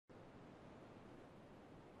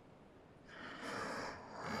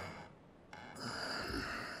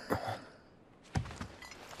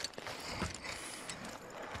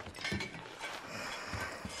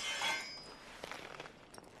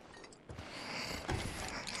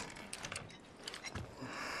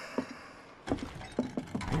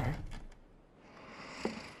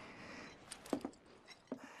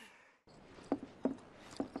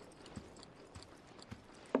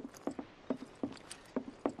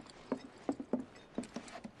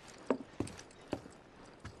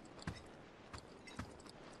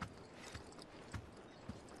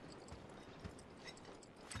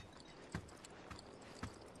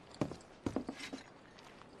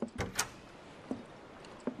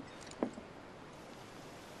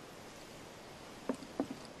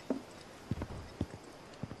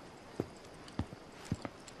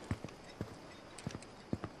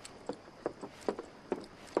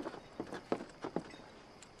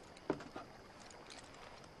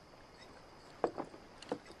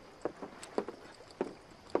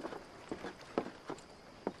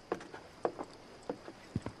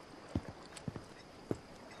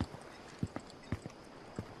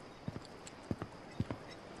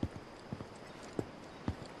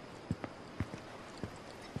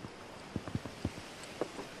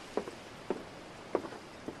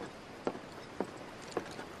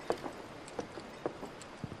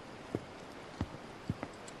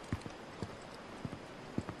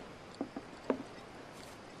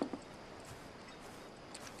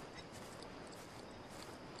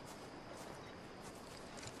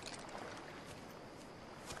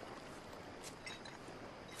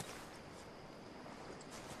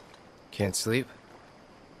Can't sleep?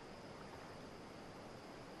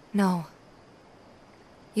 No.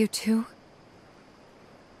 You too?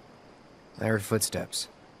 I heard footsteps.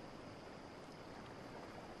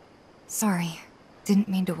 Sorry. Didn't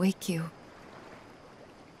mean to wake you.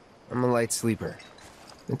 I'm a light sleeper.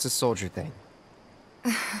 It's a soldier thing.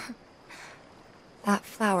 That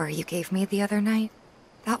flower you gave me the other night,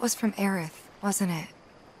 that was from Aerith, wasn't it?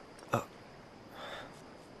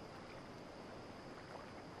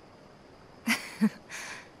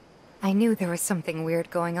 I knew there was something weird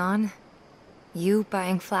going on. You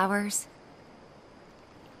buying flowers?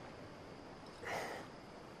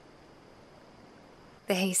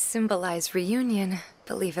 They symbolize reunion,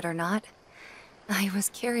 believe it or not. I was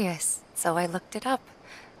curious, so I looked it up.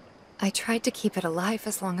 I tried to keep it alive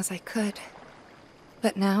as long as I could.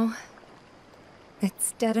 But now,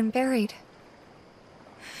 it's dead and buried.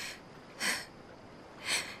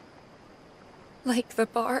 Like the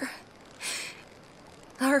bar,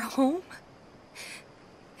 our home,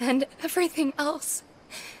 and everything else.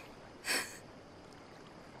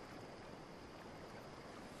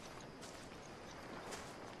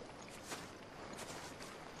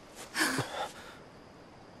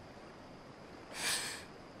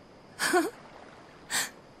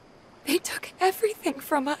 They took everything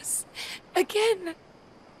from us. Again.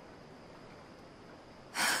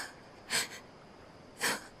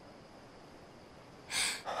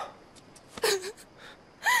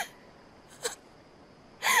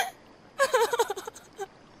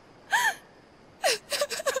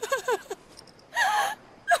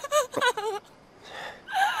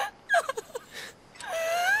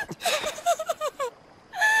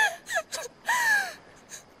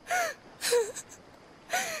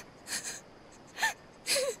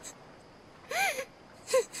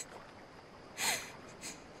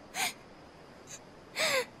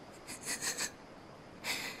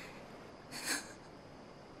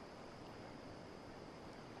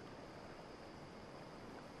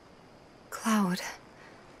 Cloud.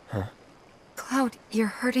 Huh? Cloud, you're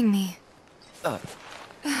hurting me.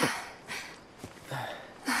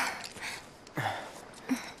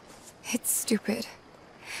 It's stupid.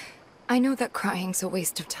 I know that crying's a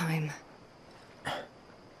waste of time.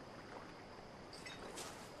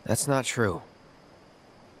 That's not true.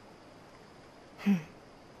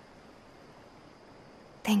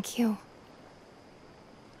 Thank you.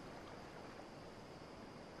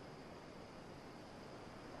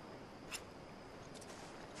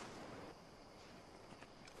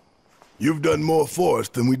 You've done more for us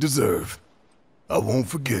than we deserve. I won't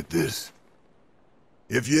forget this.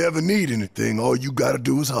 If you ever need anything, all you gotta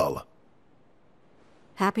do is holler.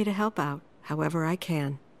 Happy to help out, however I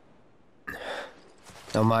can.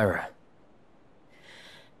 Elmira.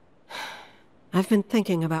 I've been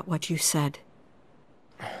thinking about what you said.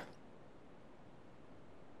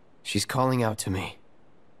 She's calling out to me.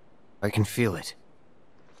 I can feel it.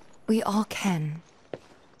 We all can.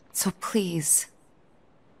 So please.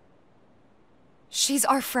 She's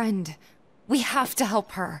our friend. We have to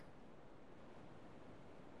help her.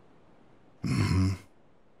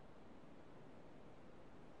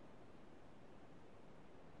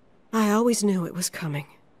 I always knew it was coming.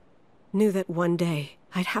 Knew that one day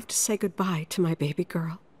I'd have to say goodbye to my baby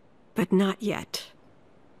girl. But not yet.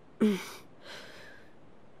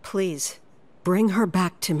 Please, bring her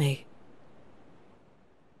back to me.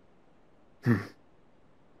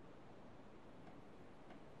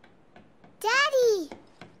 Daddy!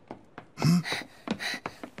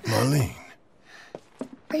 Marlene.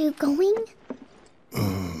 Are you going?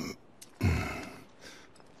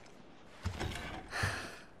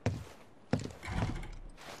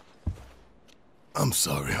 I'm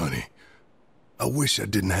sorry, honey. I wish I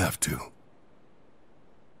didn't have to.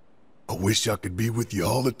 I wish I could be with you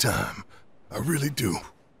all the time. I really do.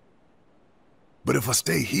 But if I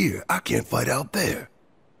stay here, I can't fight out there.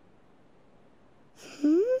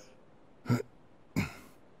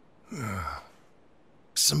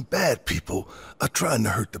 Some bad people are trying to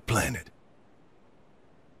hurt the planet.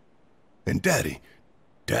 And Daddy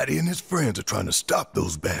and his friends are trying to stop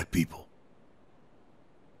those bad people.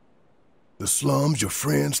 The slums, your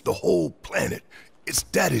friends, the whole planet. It's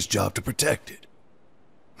Daddy's job to protect it.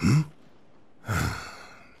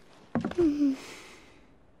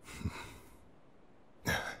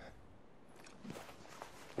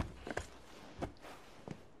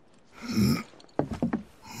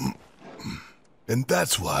 And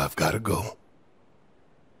that's why I've got to go.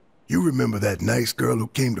 You remember that nice girl who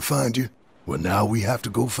came to find you? Well, now we have to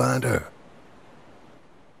go find her.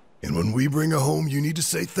 And when we bring her home, you need to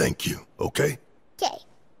say thank you, okay? Okay.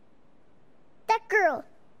 That girl,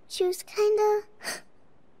 she was kinda...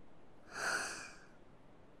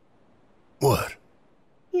 What?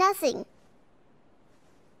 Nothing.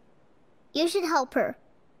 You should help her.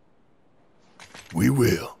 We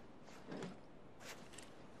will.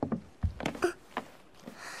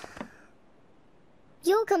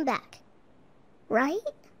 You'll come back, right?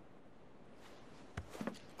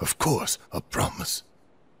 Of course, I promise.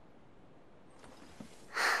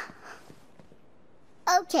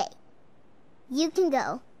 Okay. You can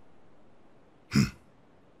go.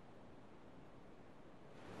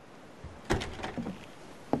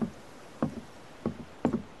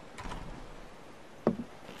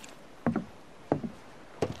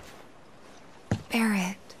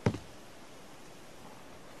 Barrett.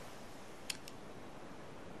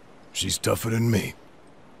 She's tougher than me.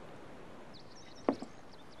 All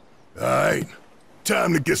right,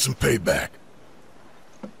 time to get some payback.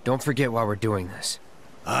 Don't forget why we're doing this.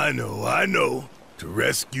 I know. To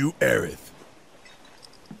rescue Aerith.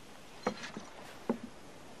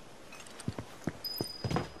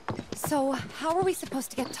 So, how are we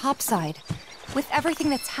supposed to get topside? With everything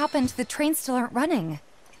that's happened, the trains still aren't running.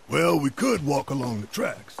 Well, we could walk along the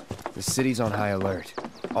tracks. The city's on high alert.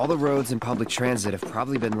 All the roads and public transit have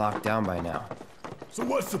probably been locked down by now. So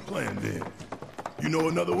what's the plan then? You know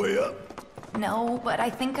another way up? No, but I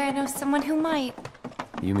think I know someone who might.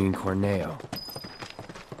 You mean Corneo?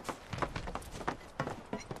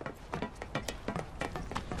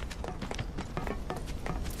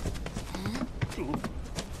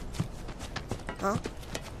 Huh?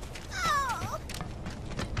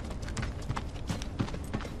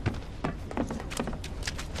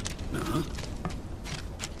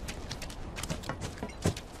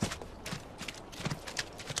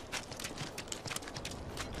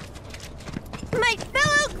 My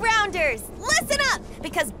fellow grounders, listen up,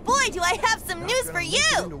 because boy do I have some news for you!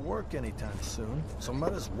 Not to work anytime soon, so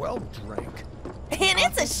might as well drink. And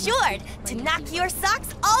it's assured to knock your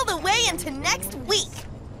socks all the way into next week.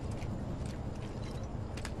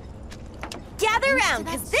 Gather around,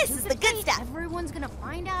 because this is the good stuff. Everyone's gonna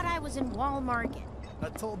find out I was in Wall Market. I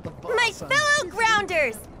told the boss. My fellow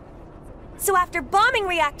grounders! So after bombing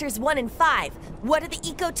reactors 1 and 5, what do the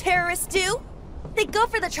eco-terrorists do? They go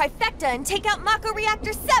for the trifecta and take out Mako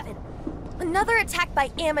Reactor 7. Another attack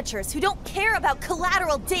by amateurs who don't care about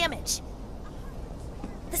collateral damage.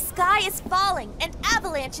 The sky is falling and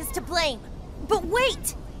Avalanche is to blame. But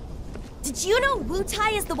wait! Did you know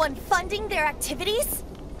Wutai is the one funding their activities?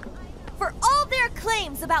 For all their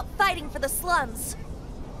claims about fighting for the slums,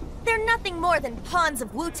 they're nothing more than pawns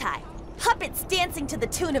of Wutai, puppets dancing to the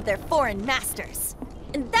tune of their foreign masters.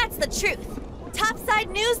 And that's the truth.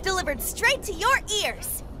 Topside news delivered straight to your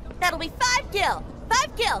ears. That'll be 5 gil.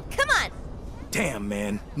 5 gil, come on. Damn,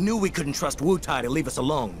 man. Knew we couldn't trust Wutai to leave us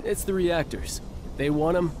alone. It's the reactors. They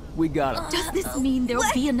want them, we got them. Does this mean there'll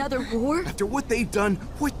be another war? After what they've done,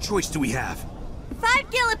 what choice do we have?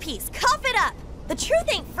 5 gil apiece, cough it up. The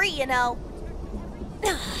truth ain't free, you know.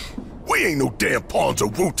 We ain't no damn pawns of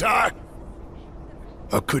Wutai.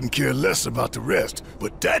 I couldn't care less about the rest,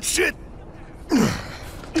 but that shit...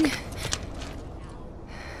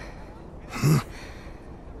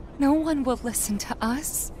 No one will listen to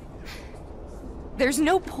us. There's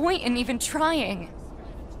no point in even trying.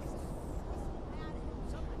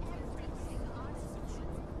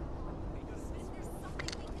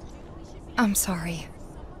 I'm sorry.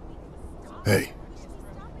 Hey,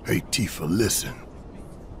 Tifa, listen.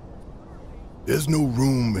 There's no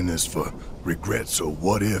room in this for regrets or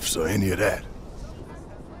what-ifs or any of that.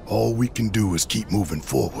 All we can do is keep moving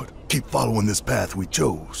forward, keep following this path we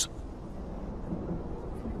chose.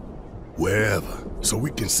 Wherever, so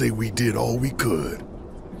we can say we did all we could.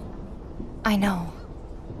 I know.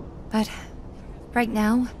 But right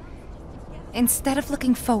now, instead of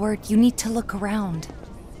looking forward, you need to look around.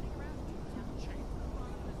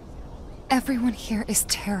 Everyone here is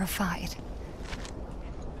terrified.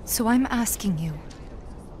 So I'm asking you,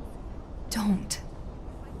 don't.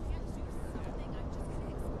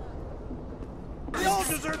 We all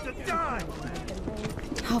deserve to die!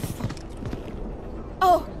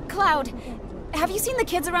 Oh, Cloud. Have you seen the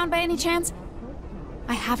kids around by any chance?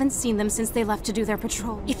 I haven't seen them since they left to do their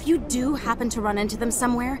patrol. If you do happen to run into them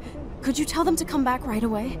somewhere, could you tell them to come back right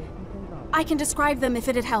away? I can describe them if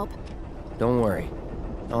it'd help. Don't worry.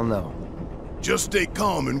 I'll know. Just stay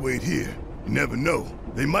calm and wait here. You never know.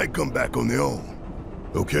 They might come back on their own.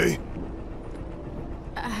 Okay?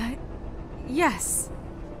 Yes.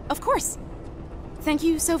 Of course. Thank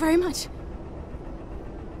you so very much.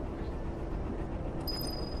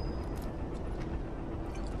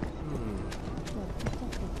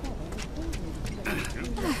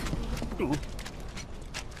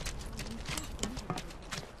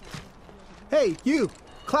 Hey, you!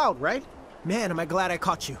 Cloud, right? Man, am I glad I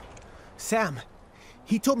caught you. Sam,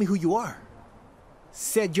 he told me who you are.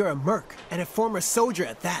 Said you're a merc, and a former soldier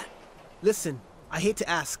at that. Listen, I hate to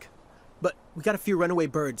ask, but we got a few runaway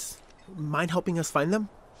birds. Mind helping us find them?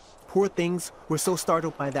 Poor things were so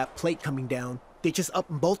startled by that plate coming down, they just up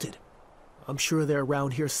and bolted. I'm sure they're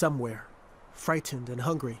around here somewhere, frightened and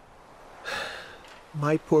hungry.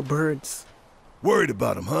 My poor birds. Worried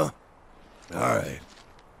about them, huh? All right.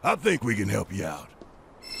 I think we can help you out.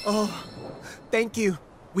 Oh, thank you.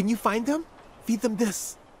 When you find them, feed them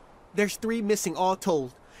this. There's 3 missing all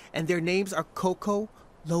told, and their names are Coco,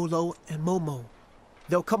 Lolo, and Momo.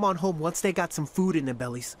 They'll come on home once they got some food in their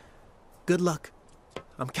bellies. Good luck.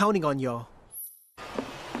 I'm counting on y'all.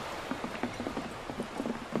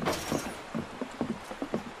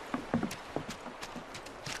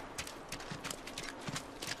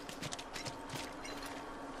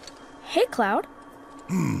 Hey, Cloud.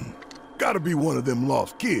 Gotta be one of them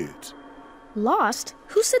lost kids. Lost?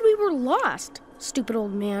 Who said we were lost? Stupid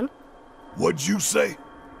old man. What'd you say?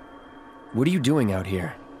 What are you doing out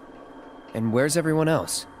here? And where's everyone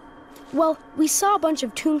else? Well, we saw a bunch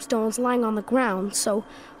of tombstones lying on the ground, so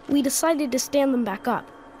we decided to stand them back up.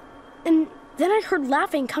 And then I heard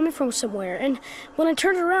laughing coming from somewhere, and when I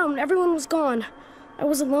turned around, everyone was gone. I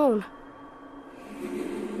was alone.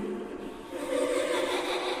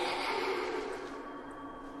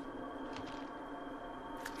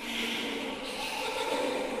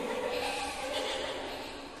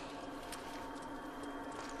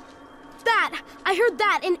 I heard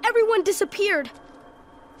that, and everyone disappeared.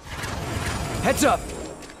 Heads up!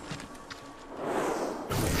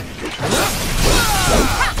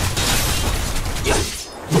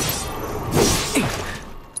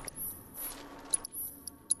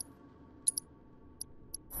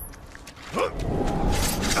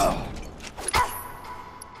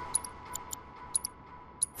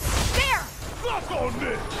 There! Lock on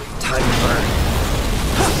this! Time to burn.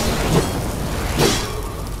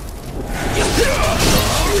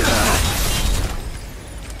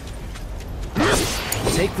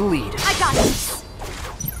 Take the lead. I got this.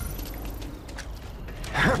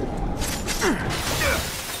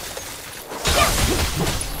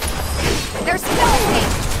 They're skeleton.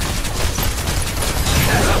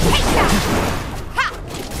 Take that. Ha.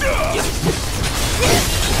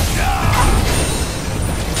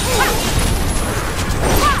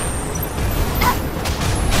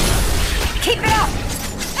 Keep it up.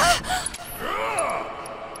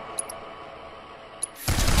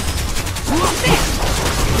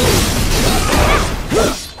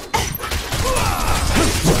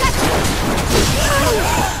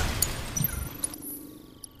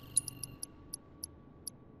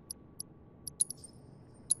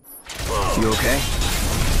 You okay?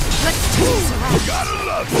 Let's do this. Gotta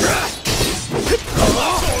love that!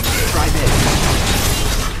 Try this.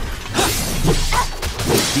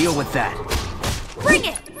 Deal with that. Bring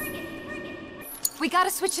it! We gotta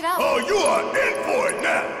switch it up. Oh, you are in for it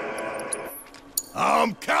now!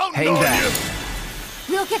 I'm counting Hang on back. you!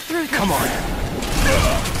 We'll get through this. Come on.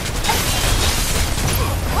 There!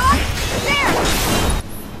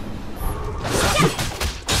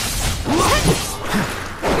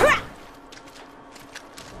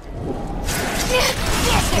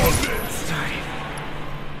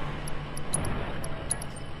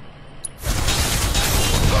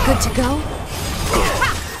 Good to go?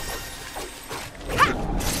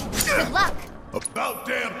 Good luck. About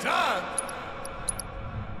damn time!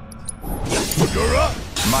 You're up!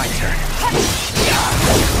 My turn.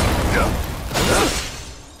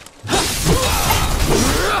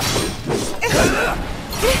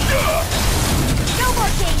 No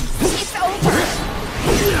more games. It's over.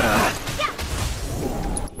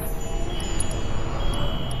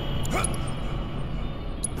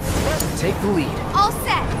 Take the lead. All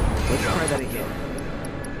set. Let's try that again.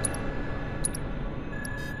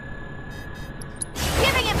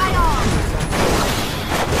 Giving it my all.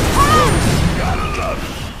 Gotta love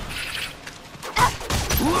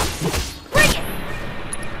Bring it.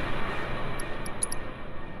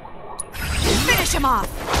 Finish him off.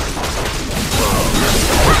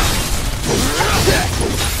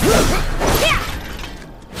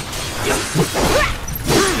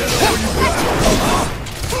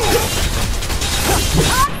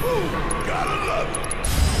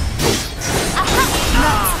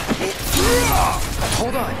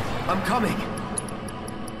 Hold on. I'm coming.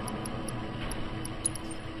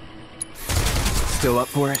 Still up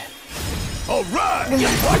for it? All right!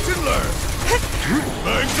 Watch and learn!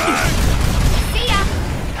 Bang, bang! See ya.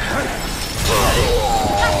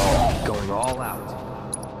 Going all out.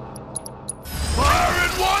 Fire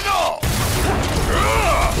in one all!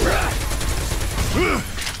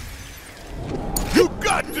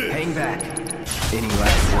 Hang back. Any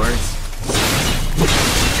last words?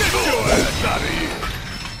 Get your ass out of here!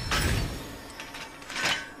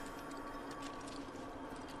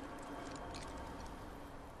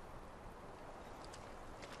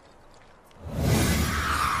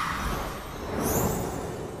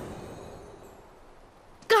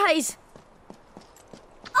 Guys!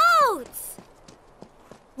 Oats!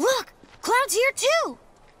 Look, Cloud's here too!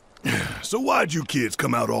 So why'd you kids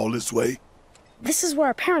come out all this way? This is where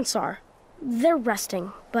our parents are. They're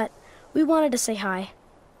resting, but we wanted to say hi.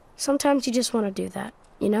 Sometimes you just want to do that,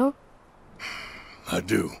 you know? I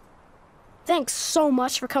do. Thanks so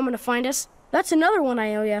much for coming to find us. That's another one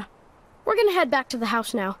I owe you. We're gonna head back to the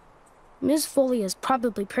house now. Ms. Foley is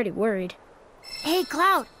probably pretty worried. Hey,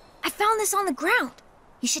 Cloud, I found this on the ground.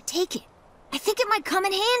 You should take it. I think it might come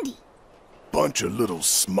in handy. Bunch of little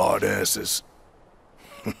smartasses.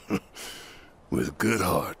 With good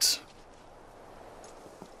hearts.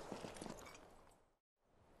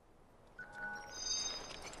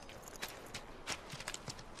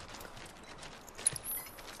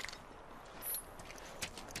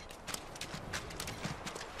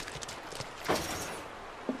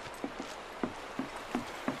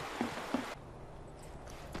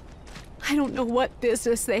 I don't know what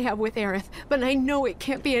business they have with Aerith, but I know it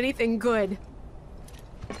can't be anything good.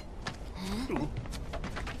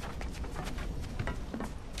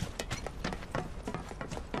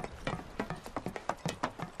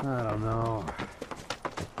 I don't know.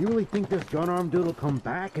 You really think this gun-armed dude will come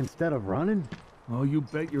back instead of running? Oh, you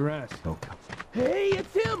bet your ass. Oh, hey,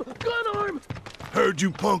 it's him! Gun-arm! Heard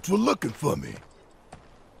you punks were looking for me.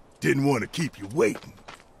 Didn't want to keep you waiting.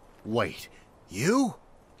 Wait, you?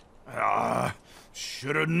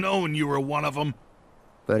 Should have known you were one of them.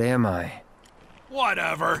 But am I?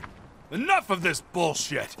 Whatever. Enough of this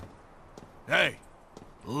bullshit. Hey,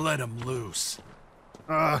 let him loose.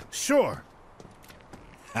 Sure.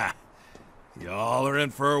 Ha! Y'all are in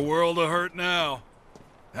for a world of hurt now.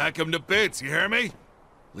 Hack 'em to bits, you hear me?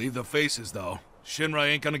 Leave the faces, though. Shinra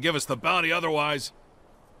ain't gonna give us the bounty otherwise.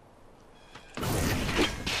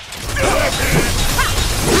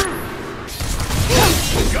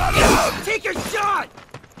 Got him! Take your shot!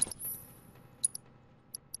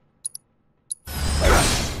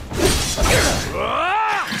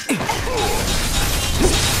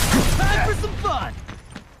 Time for some fun!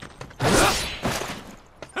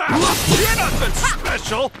 You're nothing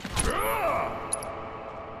special!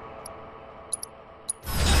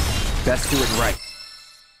 Best do it right.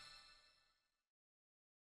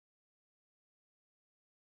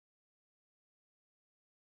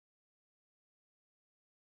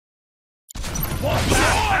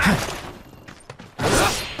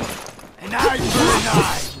 An eye for an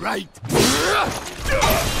eye, right?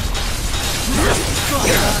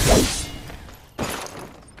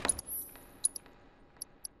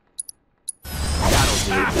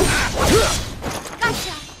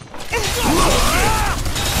 Gotcha!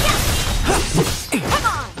 Come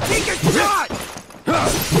on! Take your shot!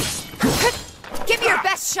 Give me your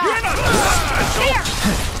best shot! There!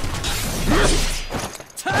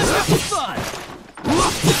 Time for some fun!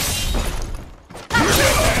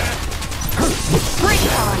 Bring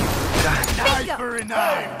it on! Eye Bingo! for an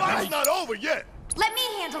eye, fight's not over yet. Let me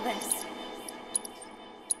handle this.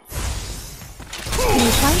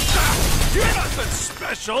 You're nothing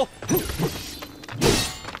special!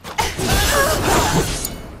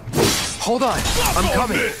 Hold on, I'm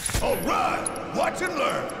coming. All right, watch and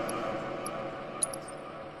learn.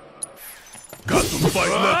 Got some fight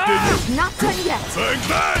left in you? Not done yet. Bang,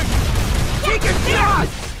 bang! Take your shot!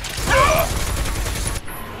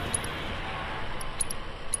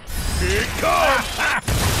 Here it comes!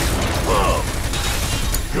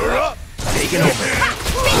 You're up! Take it over.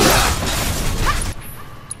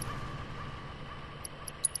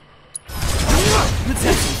 Let's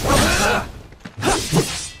have some fun!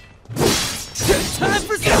 Time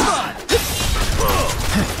for some fun!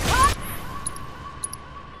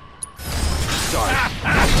 Sorry.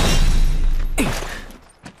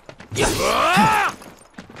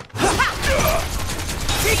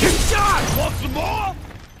 Take your shot! Want some more?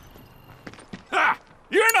 Ha!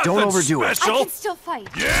 You're nothing Don't overdo it. I special! can still fight.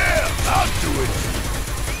 Yeah, I'll do it.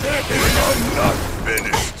 And I'm not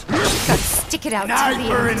finished. Gotta stick it out An eye till the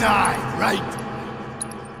for end. an eye, right?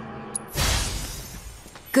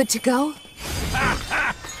 Good to go?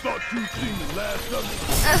 Thought you'd seen the last of me.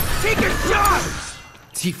 Take your shot!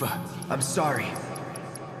 Tifa, I'm sorry.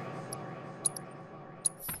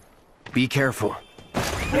 Be careful.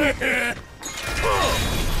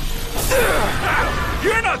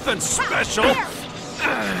 You're nothing special!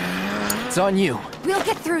 It's on you. We'll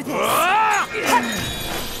get through this.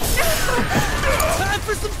 Time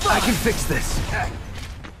for some fun! I can fix this.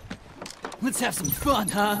 Let's have some fun,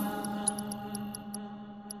 huh?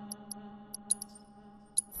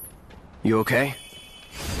 You okay?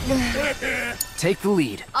 Take the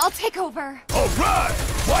lead. I'll take over. All right!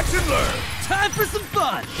 Watch and learn! Time for some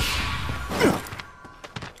fun!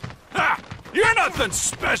 Ha! You're nothing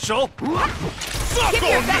special! Suck Give me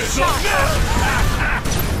your on best this! shot.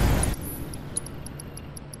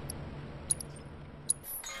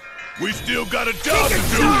 We still got a job to do!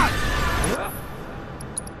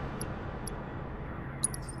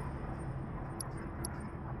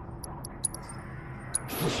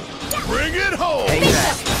 Bring it home!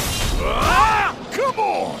 Ah, come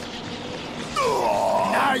on!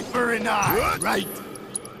 An eye for an eye, right?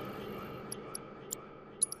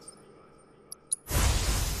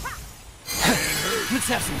 Let's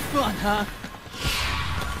have some fun, huh?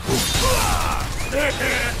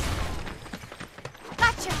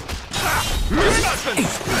 Gotcha. You're nothing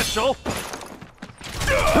special!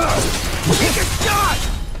 Take a shot!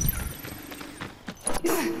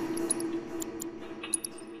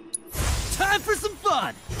 Time for some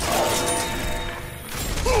fun!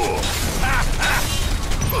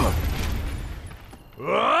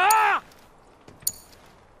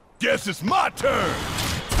 Guess it's my turn!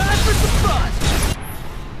 Time for some fun!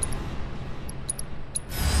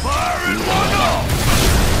 Fire in one off!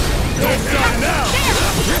 Don't stop now!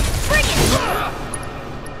 Bring it.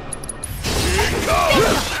 Here it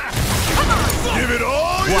comes! Come on. Give it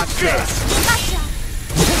all you got! Gotcha.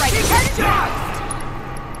 Right, turn it around.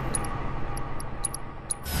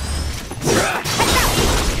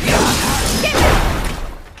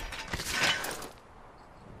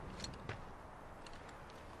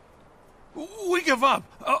 We give up,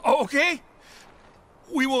 okay?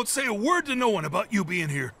 We won't say a word to no one about you being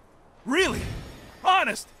here. Really?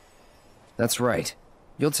 Honest? That's right.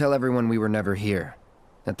 You'll tell everyone we were never here.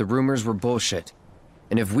 That the rumors were bullshit.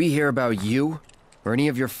 And if we hear about you, or any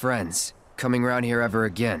of your friends, coming around here ever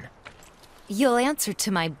again... You'll answer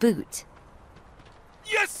to my boot.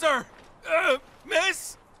 Yes, sir!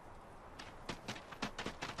 Miss?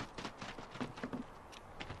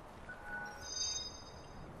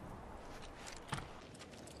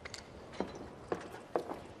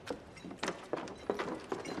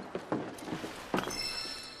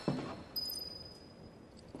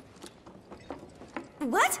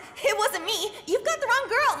 What? It wasn't me. You've got the wrong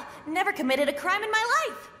girl. Never committed a crime in my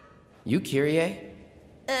life. You Kyrie?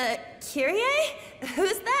 Kyrie?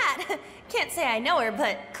 Who's that? Can't say I know her,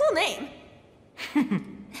 but cool name.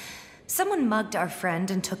 Someone mugged our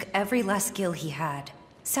friend and took every last skill he had.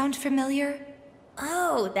 Sound familiar?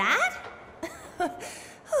 Oh, that?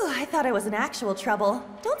 Ooh, I thought I was in actual trouble.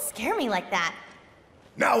 Don't scare me like that.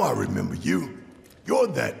 Now I remember you. You're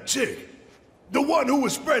that chick. The one who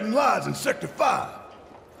was spreading lies in Sector 5.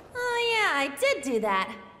 Oh yeah, I did do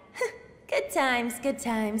that. Good times, good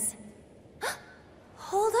times.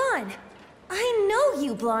 Hold on. I know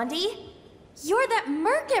you, Blondie. You're that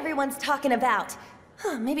merc everyone's talking about.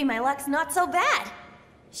 Maybe my luck's not so bad.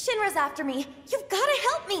 Shinra's after me. You've gotta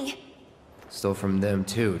help me. Stole from them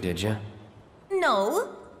too, did you?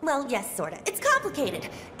 No. Well, yes, sorta. It's complicated.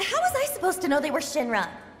 How was I supposed to know they were Shinra?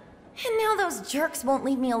 And now those jerks won't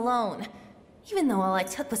leave me alone. Even though all I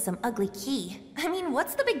took was some ugly key. I mean,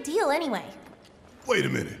 what's the big deal anyway? Wait a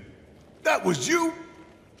minute. That was you?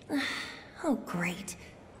 Oh, great.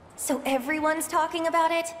 So everyone's talking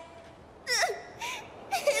about it?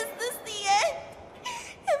 Is this the end?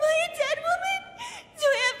 Am I a dead woman? Do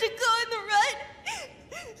I have to go on the run?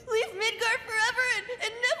 Leave Midgar forever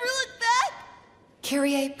and never look back?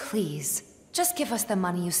 Kyrie, please. Just give us the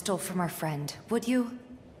money you stole from our friend, would you?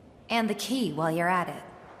 And the key while you're at it.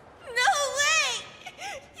 No way!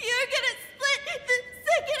 You're gonna split the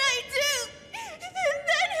second I do! And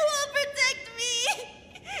then who will protect me?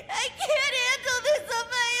 I can't handle this on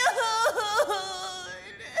my own!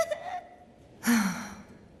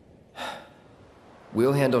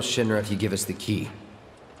 We'll handle Shinra if you give us the key.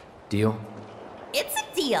 Deal? It's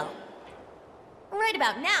a deal. Right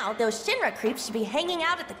about now, those Shinra creeps should be hanging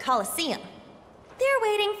out at the Coliseum. They're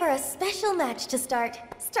waiting for a special match to start,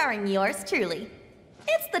 starring yours truly.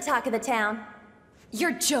 It's the talk of the town.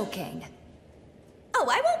 You're joking. Oh,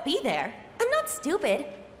 I won't be there. I'm not stupid.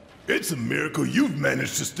 It's a miracle you've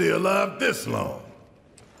managed to stay alive this long.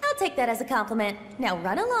 I'll take that as a compliment. Now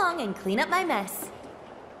run along and clean up my mess.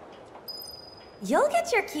 You'll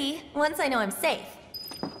get your key once I know I'm safe.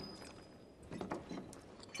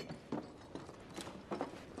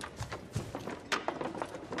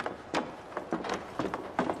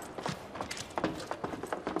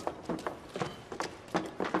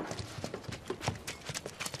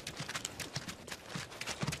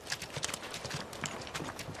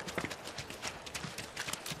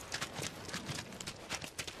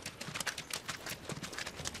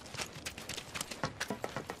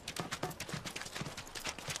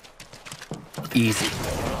 Easy.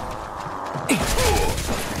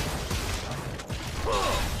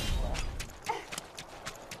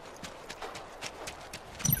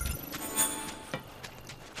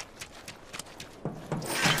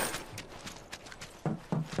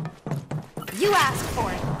 You asked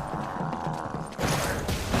for it.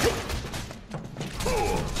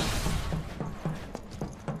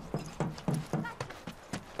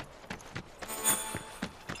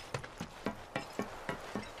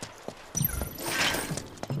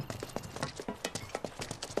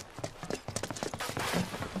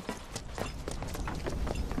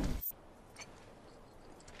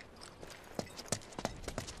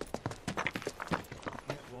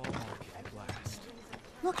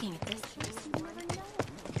 Looking at this.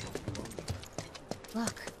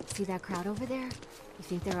 Look, see that crowd over there? You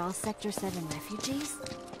think they're all Sector 7 refugees?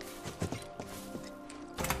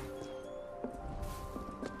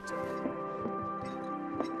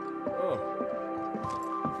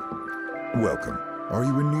 Welcome. Are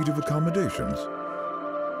you in need of accommodations?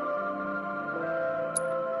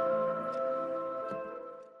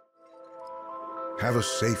 Have a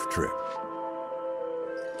safe trip.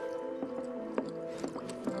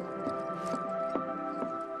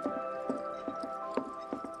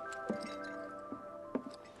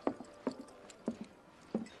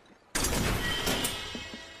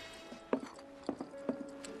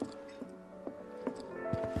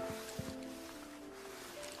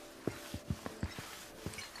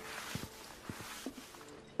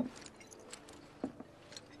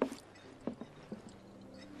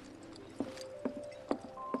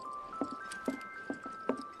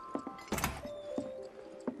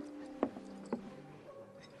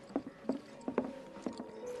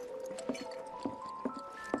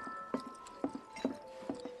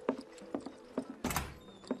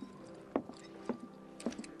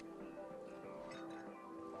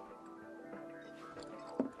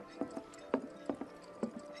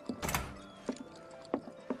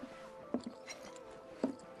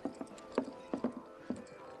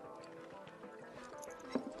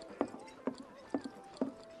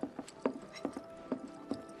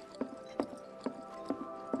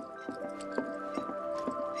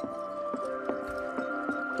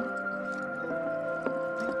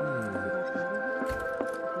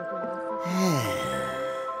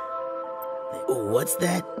 What's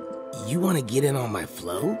that? You want to get in on my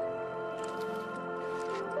float?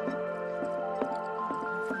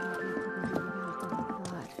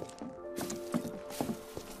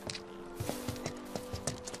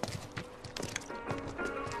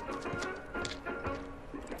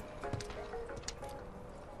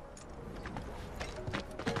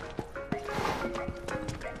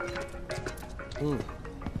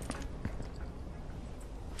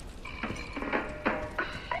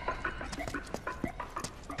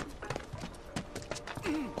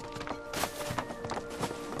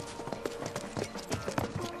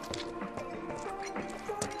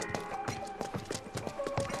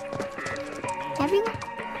 Everyone?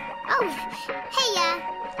 Oh,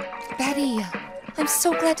 hey, Betty, I'm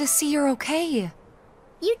so glad to see you're okay.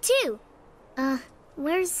 You too.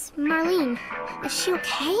 Where's Marlene? Is she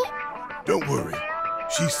okay? Don't worry.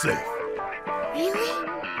 She's safe. Really?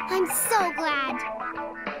 I'm so glad.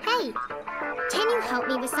 Hey, can you help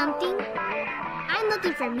me with something? I'm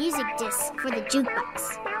looking for music discs for the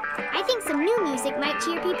jukebox. I think some new music might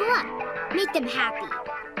cheer people up, make them happy.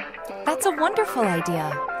 That's a wonderful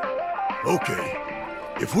idea. Okay.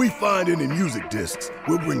 If we find any music discs,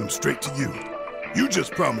 we'll bring them straight to you. You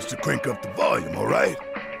just promise to crank up the volume, all right?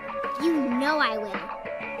 You know I will.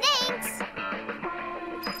 Thanks!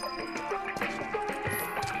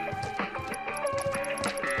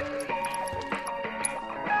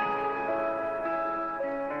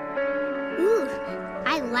 Ooh,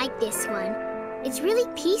 I like this one. It's really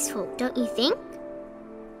peaceful, don't you think?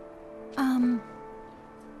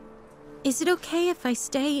 Is it okay if I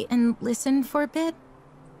stay and listen for a bit?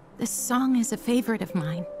 This song is a favorite of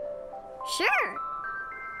mine. Sure.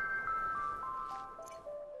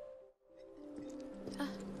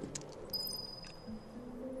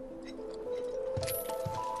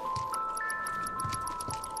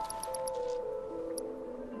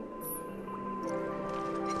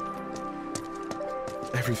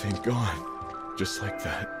 Everything gone. Just like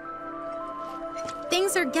that.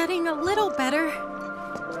 Things are getting a little better.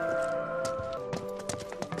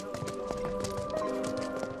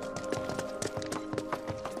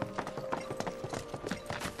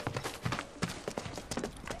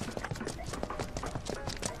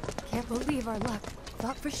 Can't believe our luck.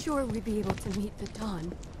 Thought for sure we'd be able to meet the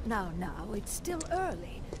Dawn. Now, it's still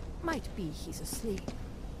early. Might be he's asleep.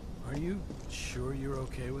 Are you sure you're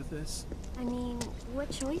okay with this? I mean, what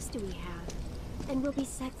choice do we have? And we'll be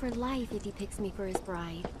set for life if he picks me for his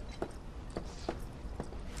bride.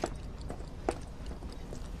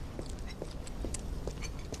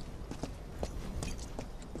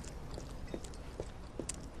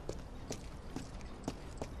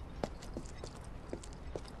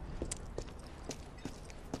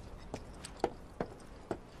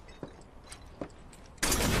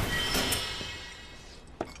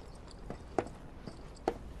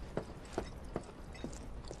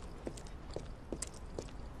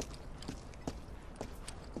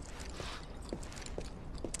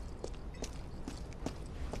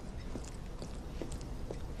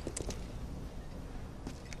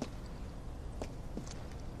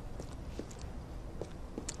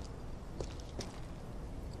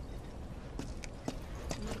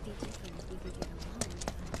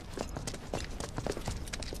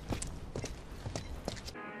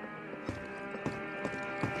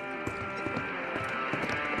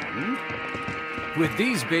 With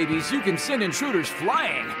these babies, you can send intruders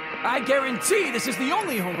flying. I guarantee this is the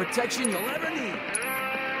only home protection you'll ever need.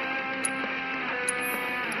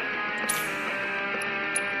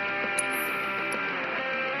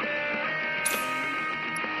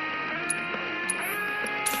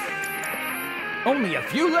 Only a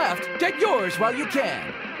few left. Get yours while you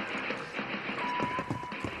can.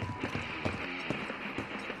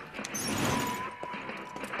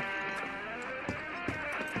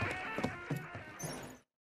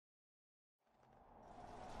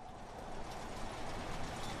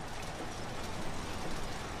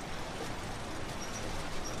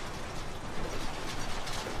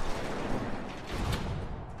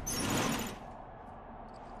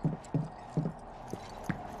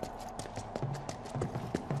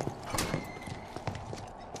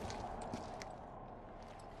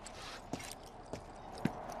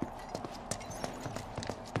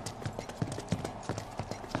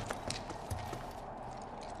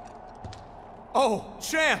 Oh,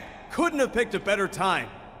 champ! Couldn't have picked a better time.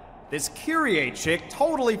 This Kyrie chick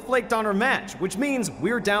totally flaked on her match, which means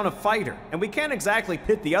we're down a fighter, and we can't exactly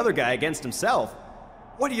pit the other guy against himself.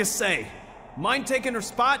 What do you say? Mind taking her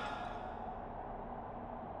spot?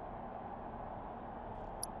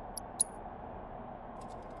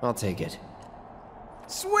 I'll take it.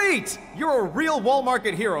 Sweet! You're a real wall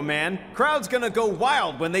market hero, man. Crowd's gonna go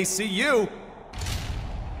wild when they see you.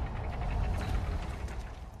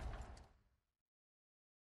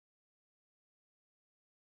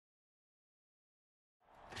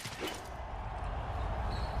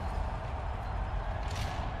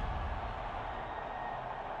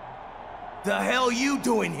 The hell you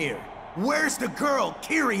doing here? Where's the girl,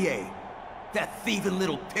 Kyrie? That thieving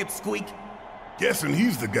little pipsqueak? Guessing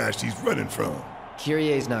he's the guy she's running from.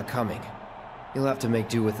 Kyrie's not coming. You'll have to make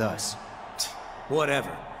do with us. Whatever.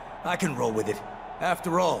 I can roll with it.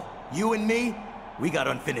 After all, you and me, we got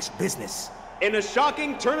unfinished business. In a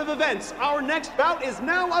shocking turn of events, our next bout is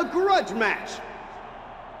now a grudge match.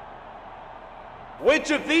 Which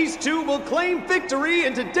of these two will claim victory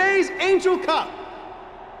in today's Angel Cup?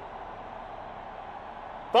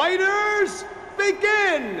 Fighters,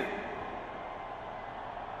 begin!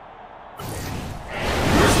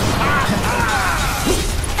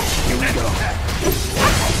 Here we go.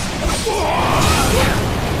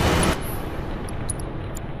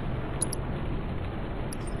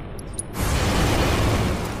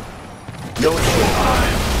 No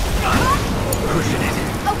time. Pushing it.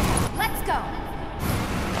 Okay, let's go.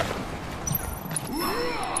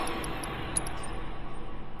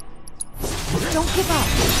 Don't give up.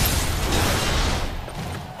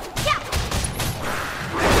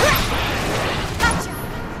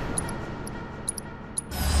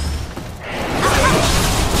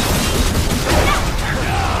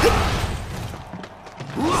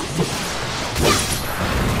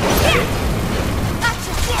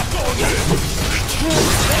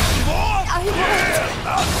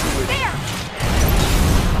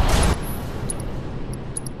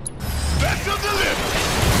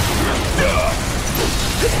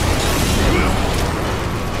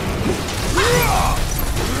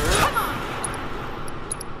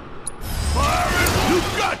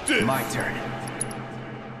 My turn.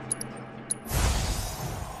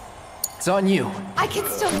 It's on you. I can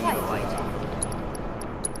still fight.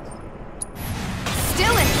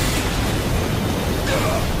 Still in.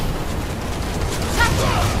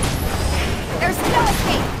 There's no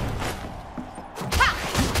escape.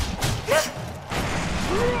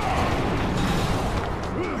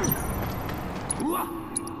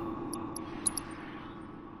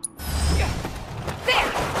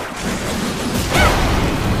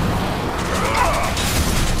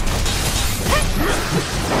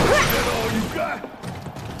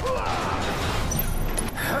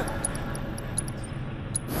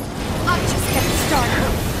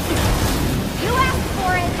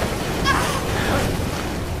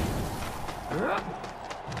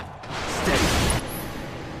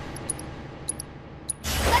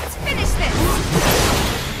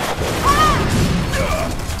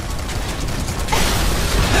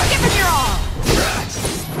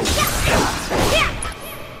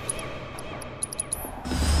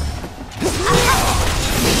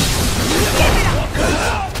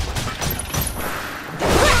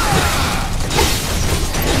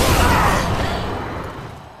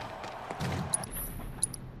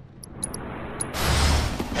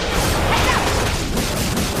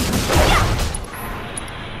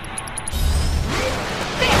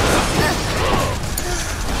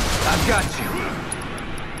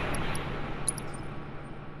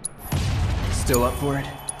 Still up for it?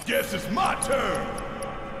 Guess it's my turn!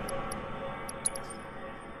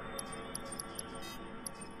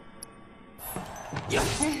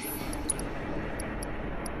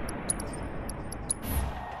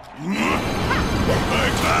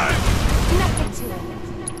 Nothing to it.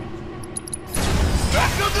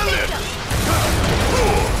 Back to the left!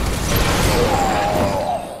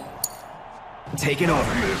 Taking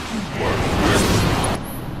over.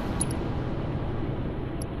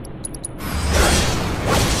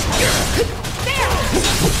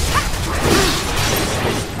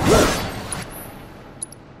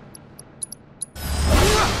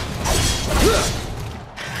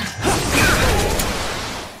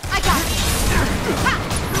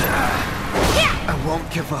 I won't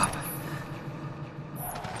give up.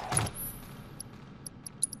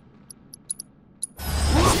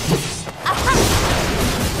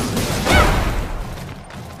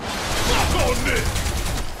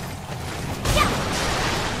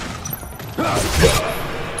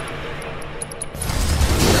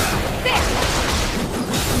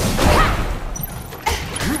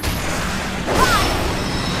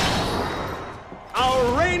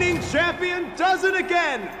 Our reigning champion does it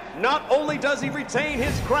again! Not only does he retain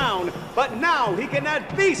his crown, but now he can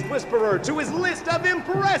add Beast Whisperer to his list of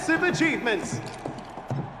impressive achievements!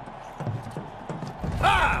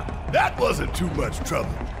 Ah! That wasn't too much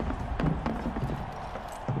trouble.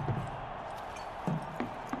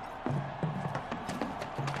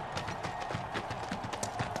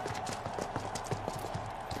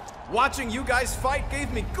 Watching you guys fight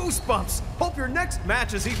gave me goosebumps. Hope your next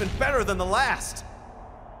match is even better than the last.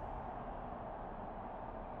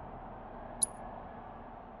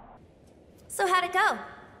 So how'd it go?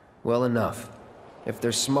 Well enough. If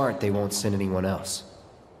they're smart, they won't send anyone else.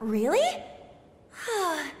 Really?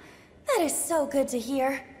 That is so good to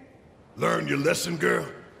hear. Learn your lesson, girl?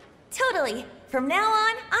 Totally. From now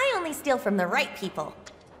on, I only steal from the right people.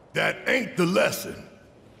 That ain't the lesson.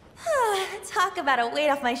 Talk about a weight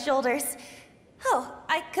off my shoulders. Oh,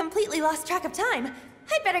 I completely lost track of time.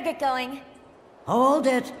 I'd better get going. Hold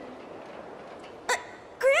it.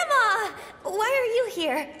 Grandma! Why are you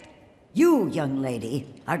here? You, young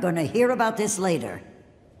lady, are gonna hear about this later.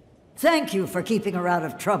 Thank you for keeping her out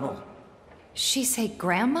of trouble. She say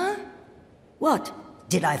Grandma? What?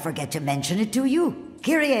 Did I forget to mention it to you?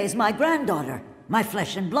 Kyrie is my granddaughter, my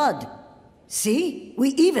flesh and blood. See? We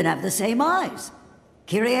even have the same eyes.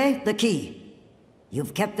 Kyrie, the key.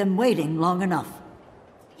 You've kept them waiting long enough.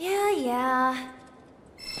 Yeah.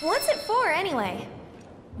 What's it for, anyway?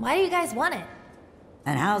 Why do you guys want it?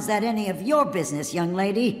 And how's that any of your business, young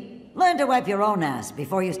lady? Learn to wipe your own ass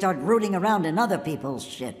before you start rooting around in other people's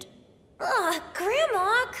shit. Ugh,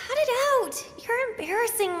 Grandma, cut it out! You're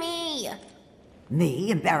embarrassing me! Me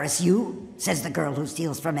embarrass you? Says the girl who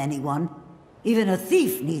steals from anyone. Even a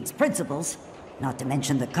thief needs principles, not to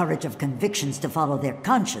mention the courage of convictions to follow their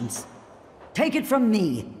conscience. Take it from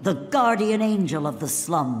me, the guardian angel of the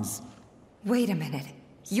slums. Wait a minute.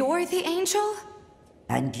 You're the angel?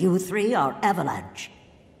 And you three are Avalanche.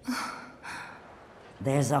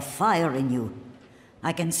 There's a fire in you.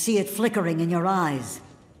 I can see it flickering in your eyes.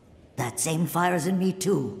 That same fire's in me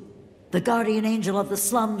too. The guardian angel of the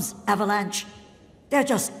slums, Avalanche. They're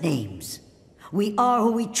just names. We are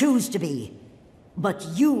who we choose to be. But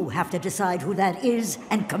you have to decide who that is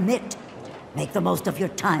and commit. Make the most of your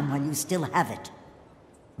time when you still have it.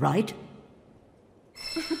 Right?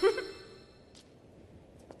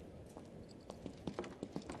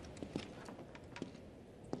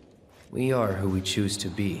 We are who we choose to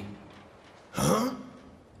be. Huh?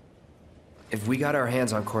 If we got our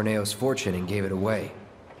hands on Corneo's fortune and gave it away,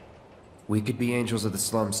 we could be angels of the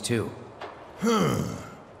slums too.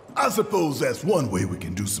 I suppose that's one way we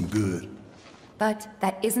can do some good. But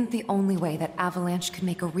that isn't the only way that Avalanche could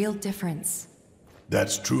make a real difference.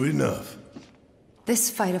 That's true enough. This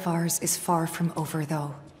fight of ours is far from over,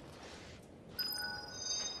 though.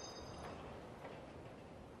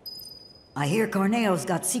 I hear Corneo's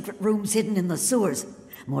got secret rooms hidden in the sewers.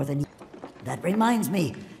 More than... That reminds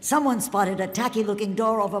me, someone spotted a tacky-looking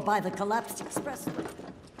door over by the collapsed expressway.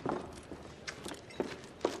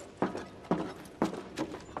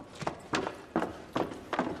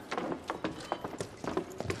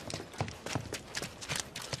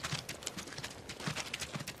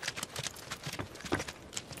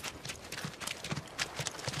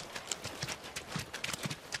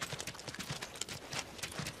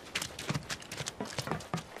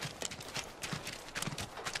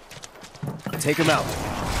 Take him out.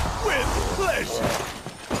 With pleasure.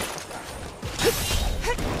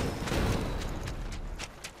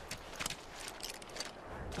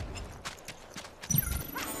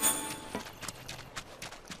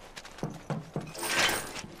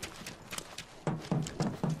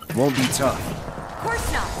 won't be tough. Of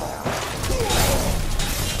course not.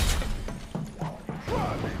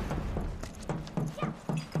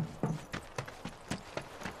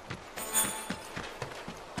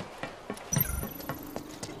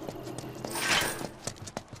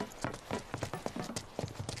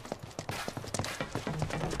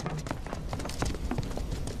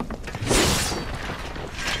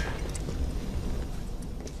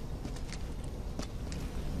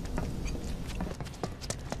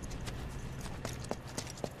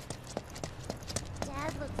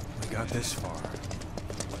 We got this far.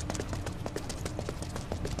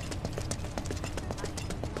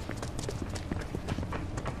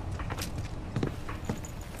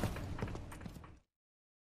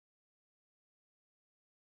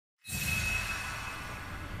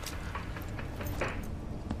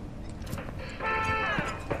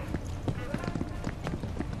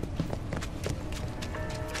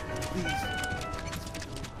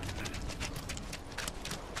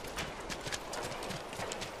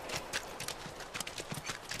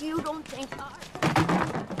 You don't think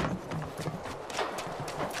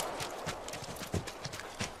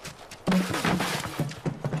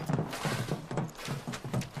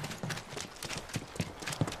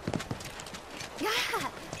Yeah.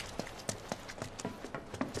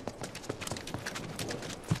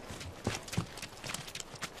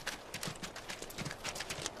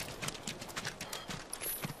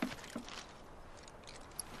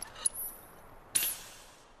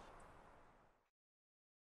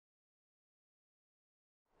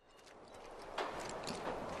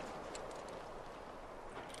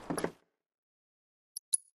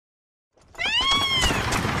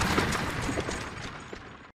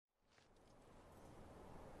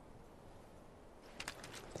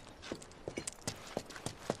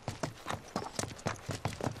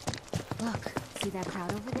 Look, see that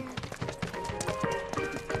crowd over there?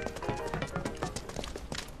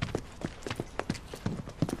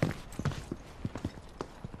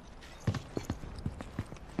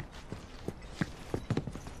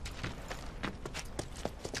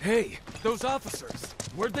 Hey, those officers!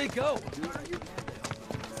 Where'd they go?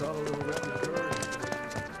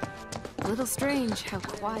 a little strange how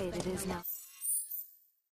quiet it is now.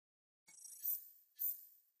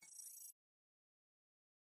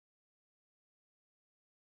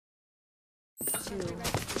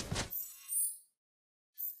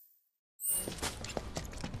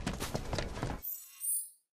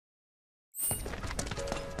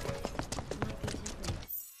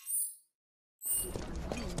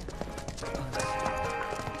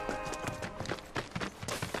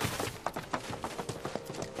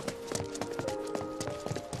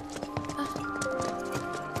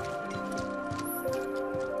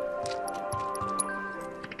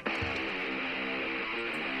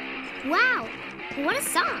 Wow, what a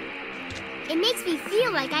song. It makes me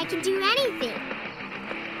feel like I can do anything.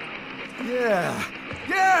 Yeah!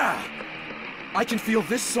 Yeah! I can feel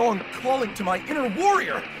this song calling to my inner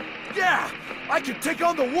warrior! Yeah! I can take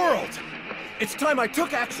on the world! It's time I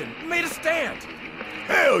took action, made a stand!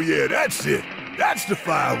 Hell yeah, that's it. That's the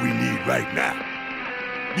fire we need right now.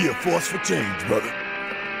 Be a force for change, brother.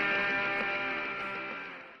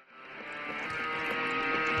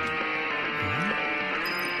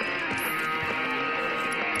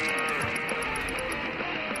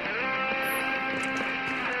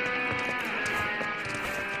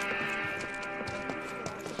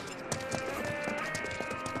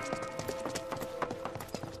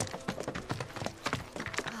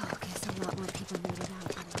 Oh, guess a lot more people made it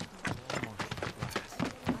out.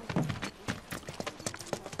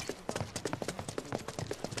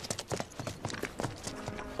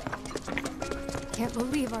 Can't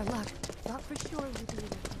believe our luck. Thought for sure we'd be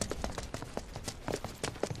there.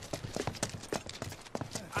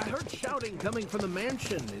 I heard shouting coming from the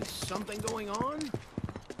mansion. Is something going on?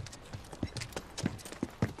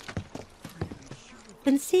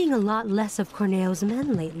 Been seeing a lot less of Corneo's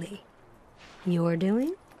men lately. You're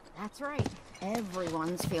doing? That's right.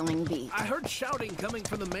 Everyone's feeling beat. I heard shouting coming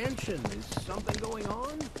from the mansion. Is something going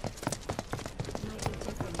on?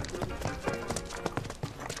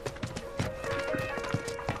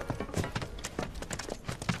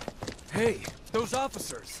 Hey, those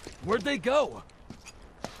officers! Where'd they go?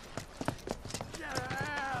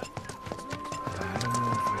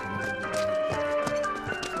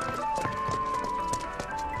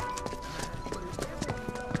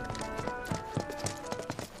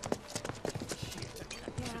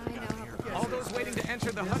 All those waiting to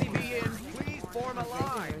enter the Honeybee Inn, please form a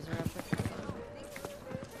line.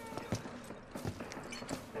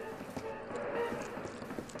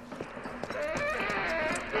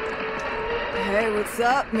 Hey, what's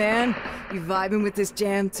up, man? You vibing with this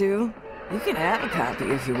jam too? You can have a copy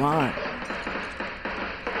if you want.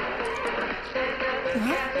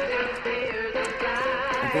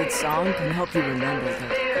 A good song can help you remember that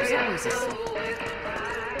there's always a secret.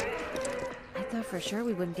 I thought for sure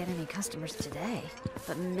we wouldn't get any customers today.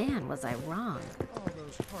 But man, was I wrong.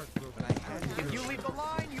 If you leave the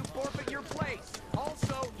line, you forfeit your place.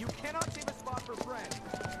 Also, you cannot save a spot for friends.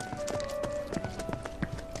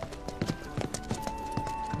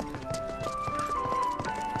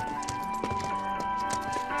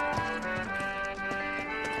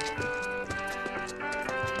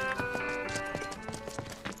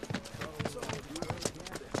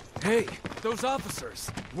 Hey, those officers,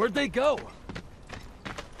 where'd they go?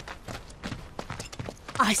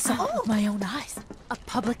 I saw it with my own eyes. A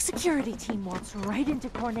public security team walks right into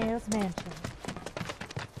Corneo's mansion.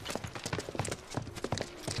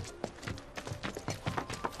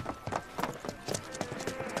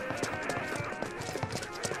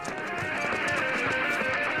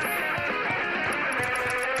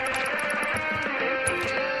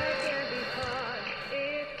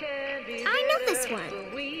 I know this one.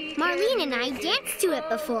 Marlene and I danced to it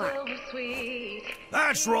before.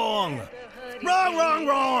 That's wrong! Wrong, wrong,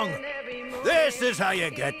 wrong! This is how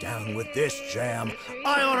you get down with this jam.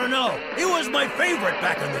 I ought to know. It was my favorite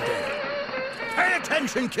back in the day. Pay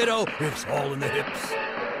attention, kiddo. It's all in the hips.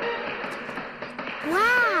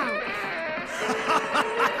 Wow!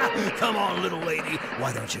 Come on, little lady.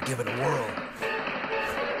 Why don't you give it a whirl?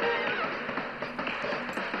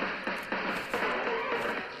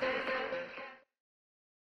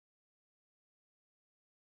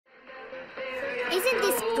 Isn't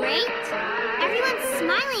this great? Everyone's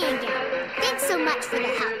smiling again. Thanks so much for the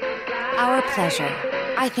help. Our pleasure.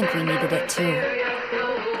 I think we needed it too.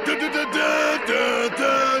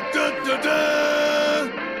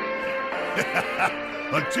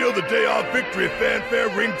 Until the day our victory fanfare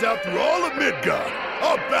rings out through all of Midgard,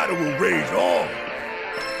 our battle will rage on.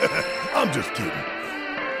 I'm just kidding.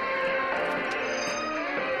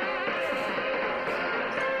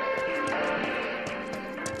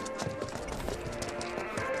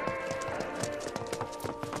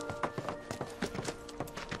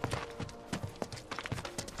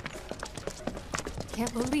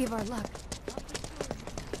 Can't believe our luck.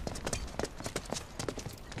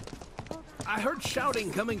 I heard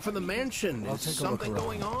shouting coming from the mansion. Is something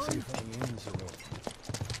going on?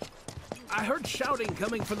 I heard shouting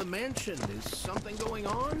coming from the mansion. Is something going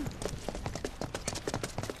on?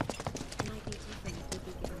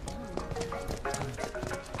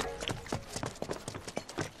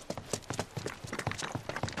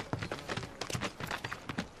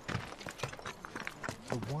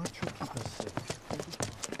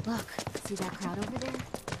 Look, see that crowd over there?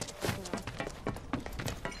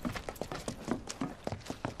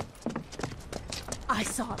 I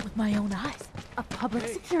saw it with my own eyes. A public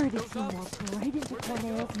security team walks right into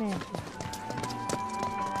Corneo's mansion.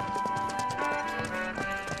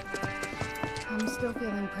 I'm still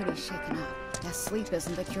feeling pretty shaken up. Guess sleep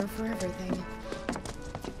isn't the cure for everything.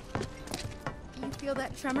 You feel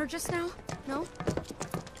that tremor just now? No?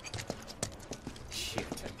 Shit.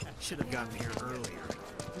 Should have gotten here earlier.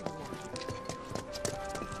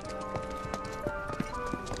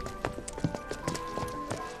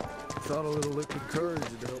 Thought a little liquid courage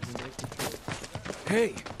would help me make the choice.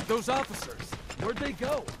 Hey, those officers, where'd they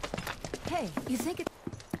go? Hey, you think it...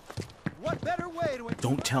 What better way to...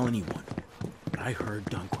 Don't tell anyone, but I heard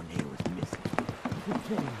Don Corneo is missing.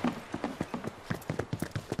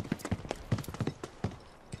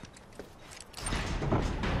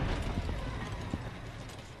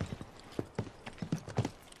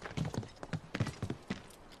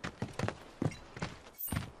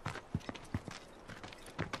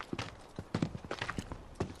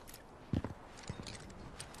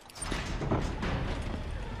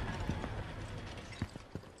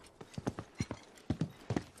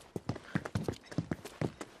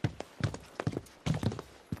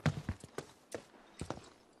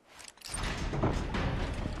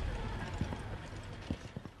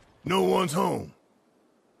 No one's home.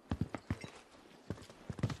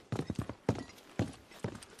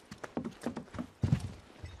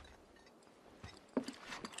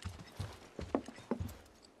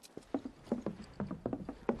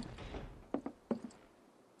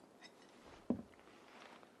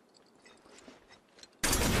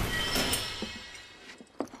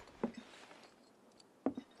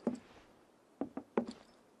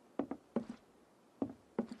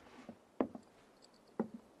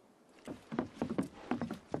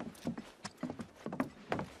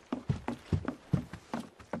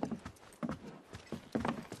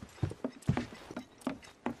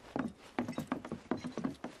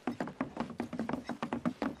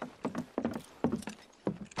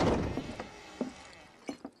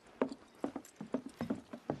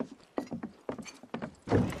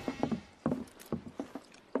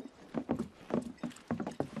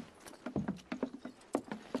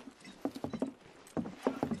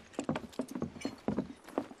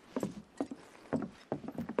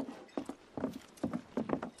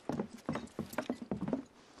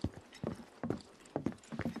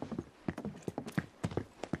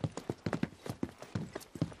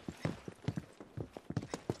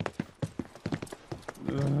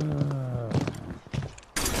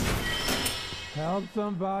 Help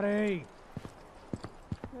somebody!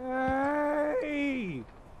 Hey!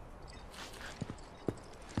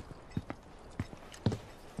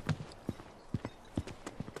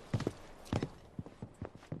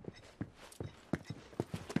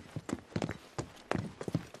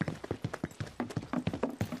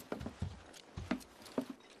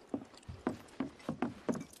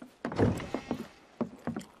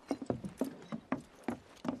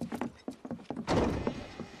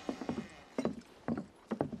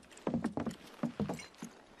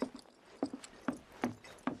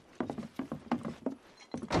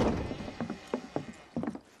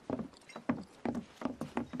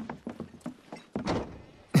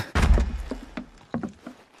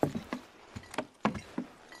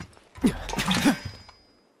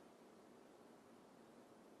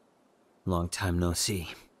 Long time no see.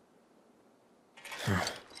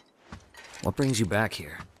 What brings you back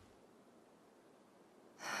here?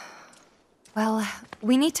 Well,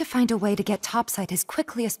 we need to find a way to get topside as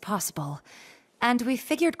quickly as possible. And we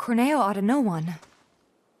figured Corneo ought to know one.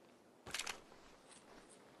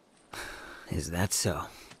 Is that so?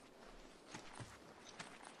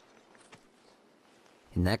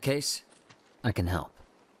 In that case, I can help.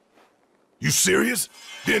 You serious?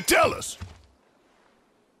 Then tell us!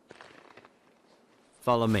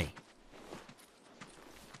 Follow me.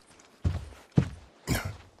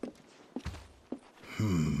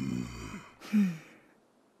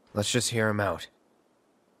 Let's just hear him out.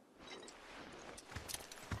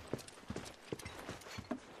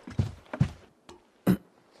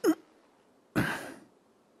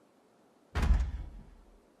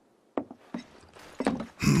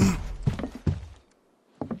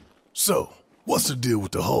 So, what's the deal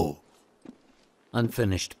with the hole?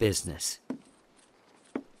 Unfinished business.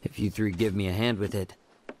 If you three give me a hand with it,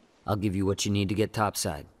 I'll give you what you need to get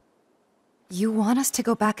topside. You want us to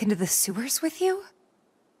go back into the sewers with you?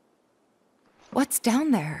 What's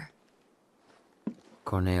down there?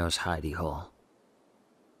 Corneo's hidey hole.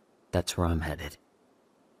 That's where I'm headed.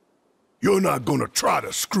 You're not gonna try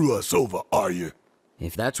to screw us over, are you?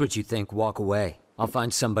 If that's what you think, walk away. I'll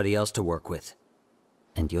find somebody else to work with.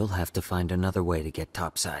 And you'll have to find another way to get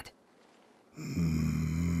topside.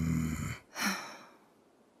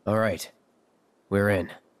 All right. We're in.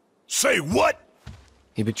 Say what?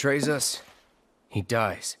 He betrays us, he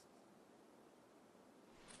dies.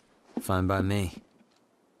 Fine by me.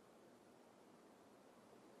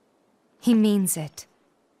 He means it.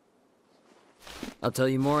 I'll tell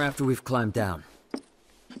you more after we've climbed down.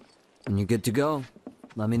 When you're good to go,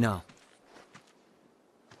 let me know.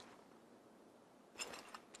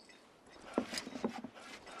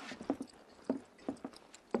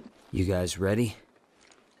 You guys ready?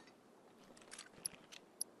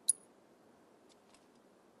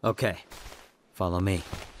 Okay. Follow me.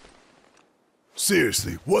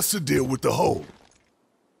 Seriously, what's the deal with the hole?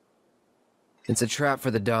 It's a trap for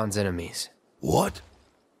the Don's enemies. What?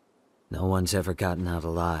 No one's ever gotten out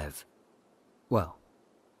alive. Well,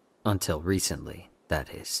 until recently,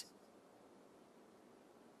 that is.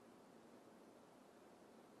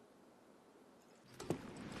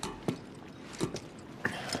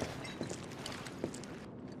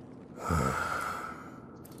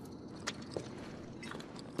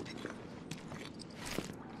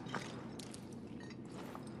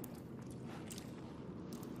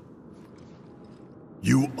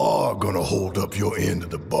 You are gonna hold up your end of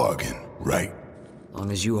the bargain, right?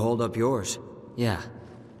 Long as you hold up yours, yeah.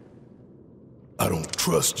 I don't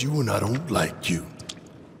trust you and I don't like you.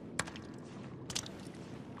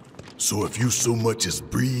 So if you so much as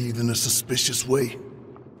breathe in a suspicious way,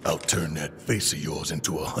 I'll turn that face of yours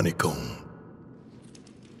into a honeycomb.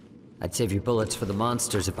 I'd save your bullets for the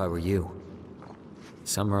monsters if I were you.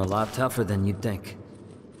 Some are a lot tougher than you'd think.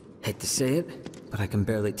 Hate to say it, but I can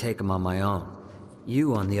barely take them on my own.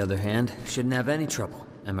 You, on the other hand, shouldn't have any trouble.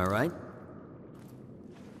 Am I right?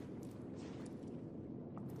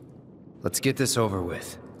 Let's get this over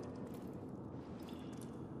with.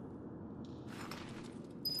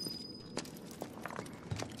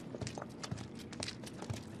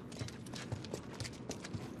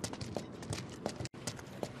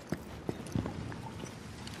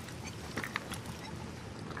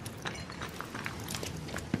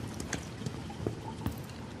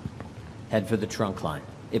 Head for the trunk line.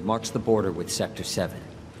 It marks the border with Sector 7.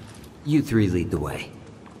 You three lead the way.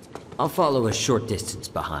 I'll follow a short distance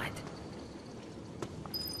behind.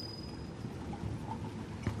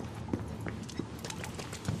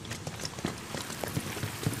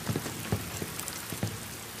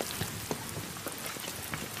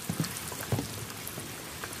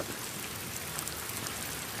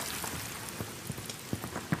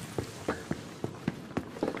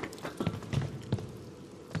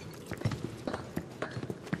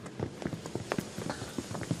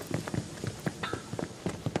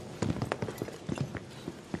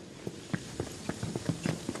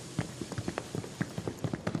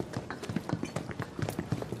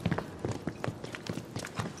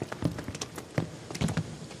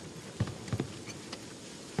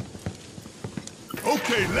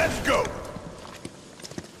 Okay, let's go!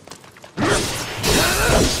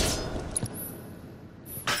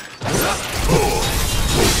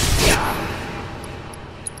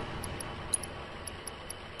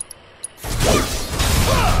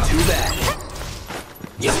 Too bad.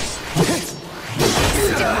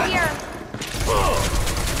 Still here.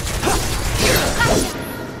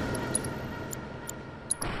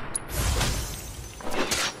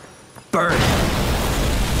 Burn.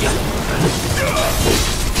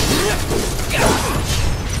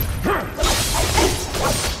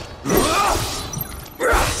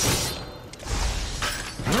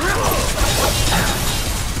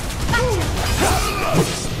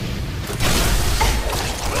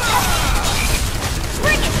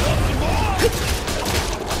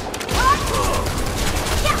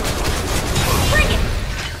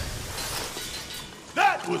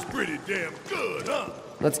 That was pretty damn good, huh?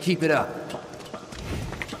 Let's keep it up.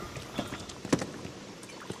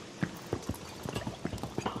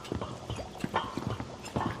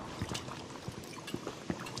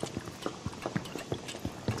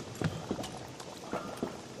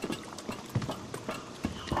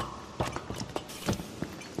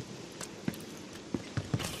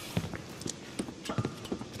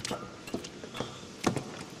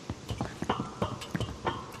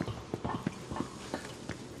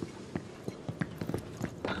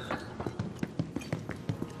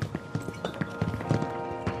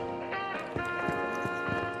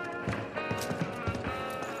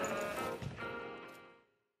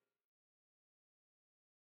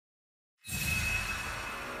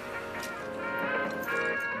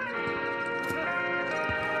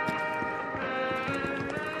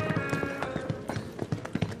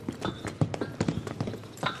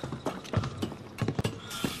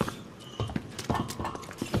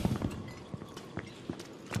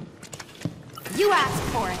 You asked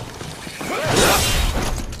for it.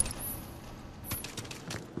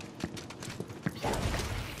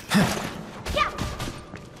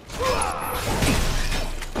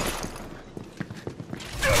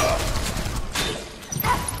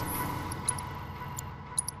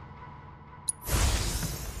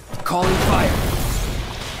 Calling fire.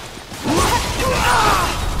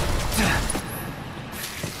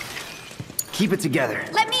 Keep it together.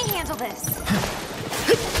 Let me handle this.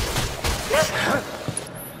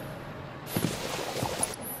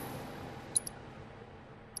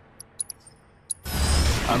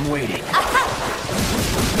 I'm waiting.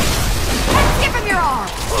 Let's give him your arm.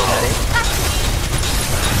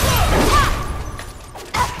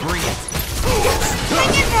 Bring it.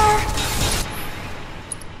 Hang in there.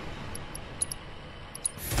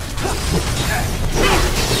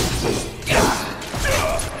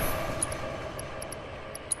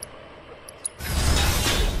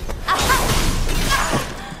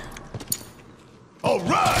 All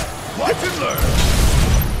right, watch and learn.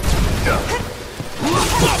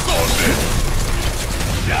 Fuck on this.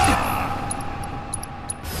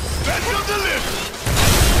 Special delivery.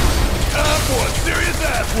 Time for a serious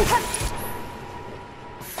ass whooping.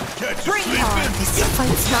 Catch you Bring it sleeping. on. This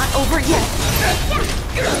fight's not over yet.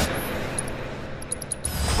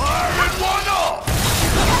 Firing one off.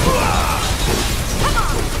 Come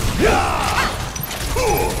on.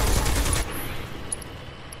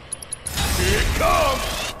 Here it comes.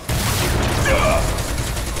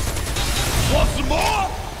 Want some more?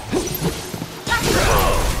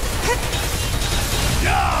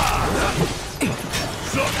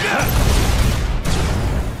 Suck that.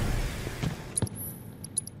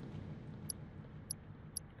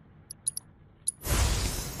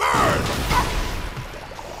 Burn!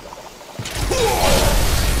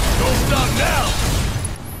 Don't stop now.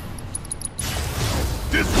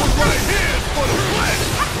 This one right here is for the flesh.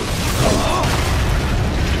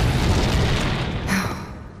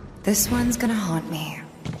 This one's gonna haunt me.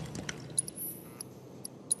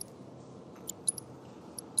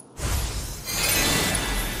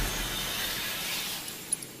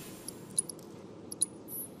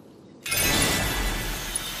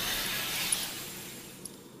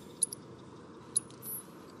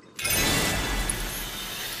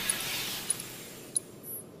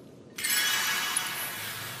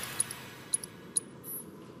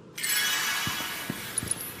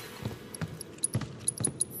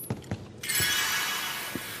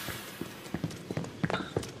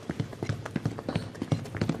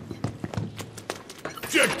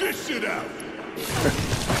 Check this shit out.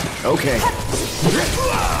 Okay.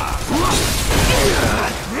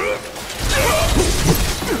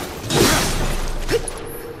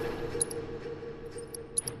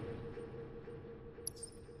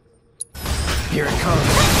 Here it comes.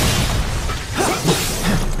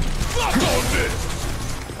 Fuck on this.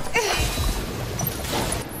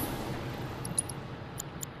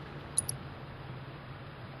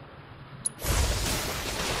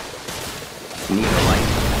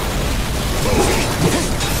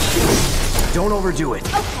 Don't overdo it.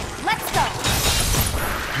 Okay, let's go.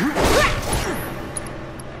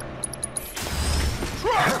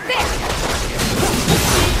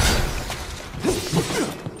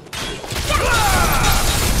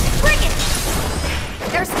 Bring it!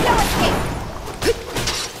 There's no escape.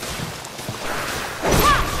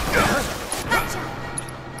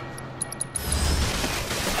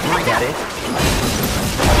 I got it.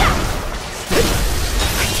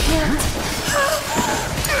 I can't.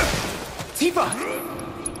 Tifa!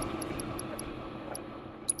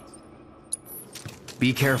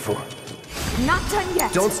 Be careful. Not done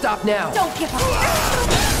yet. Don't stop now. Don't give up.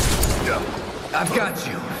 I've got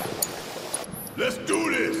you. Let's do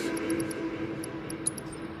this!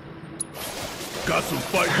 Got some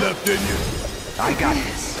fight left in you? I got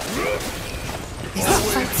this.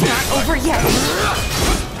 This fight's not over yet.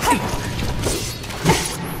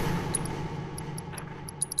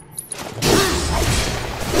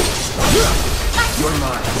 You're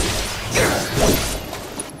mine.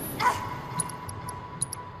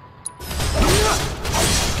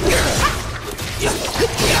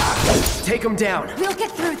 Take him down. We'll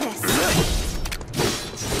get through this.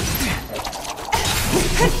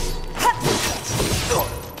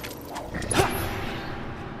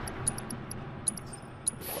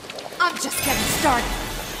 I'm just getting started.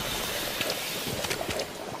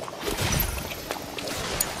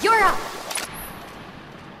 You're up.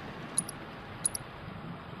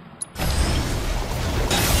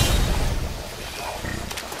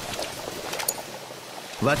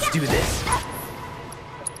 Let's do this.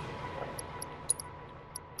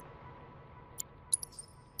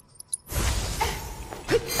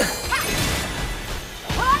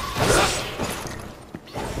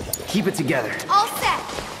 Keep it together. All set.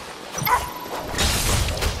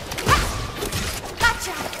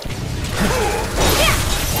 Gotcha.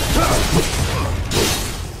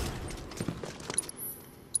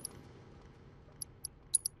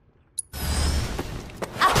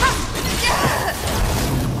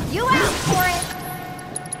 You asked for it.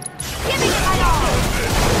 Giving it my all.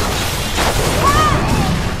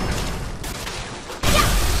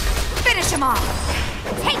 Finish him off.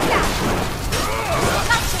 Take that.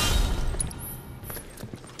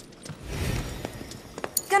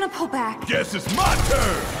 Gonna pull back. Guess it's my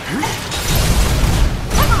turn!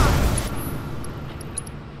 Come on!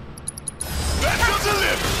 Special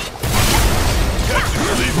delivery! Catch you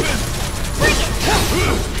sleeping! Bring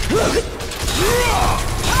it!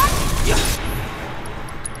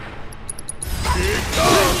 Here it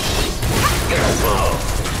comes!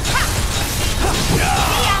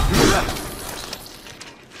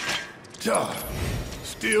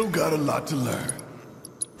 Still got a lot to learn.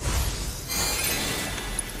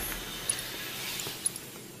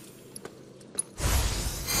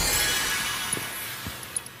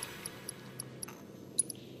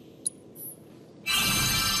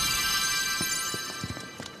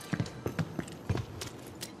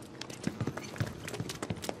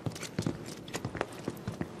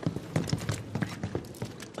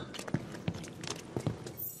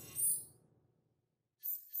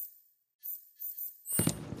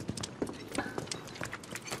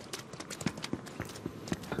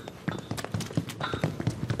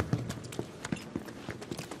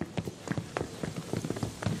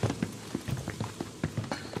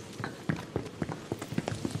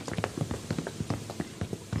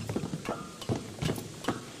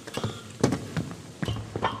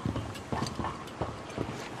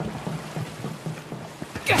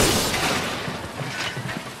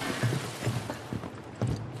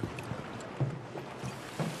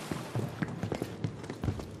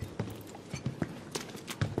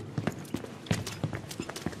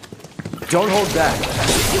 Don't hold back.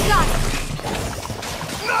 You got it.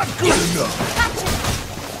 Not good enough.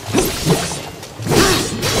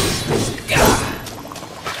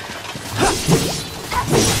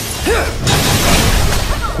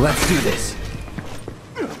 Let's do this.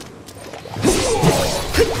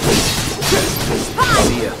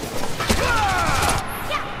 See ya.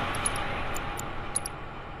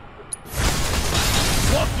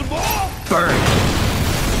 Want some more? Burn.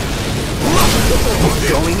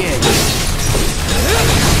 Going in.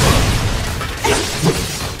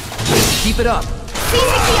 Keep it up.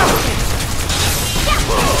 Seizing the ocean.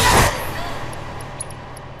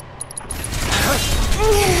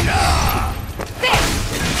 There!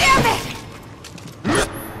 Damn it!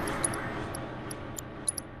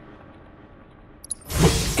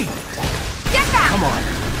 Get back! Come on.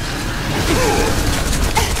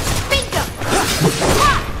 Bingo!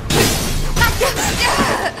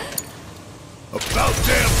 About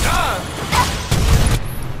damn time!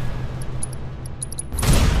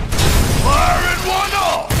 Fire!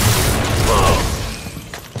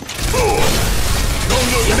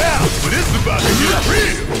 But it's about to get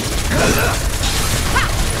real!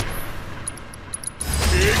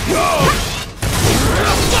 Here it goes!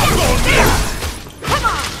 Fuck on this! Come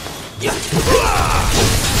on!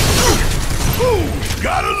 Ooh,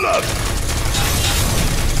 gotta love it!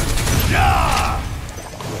 Yeah!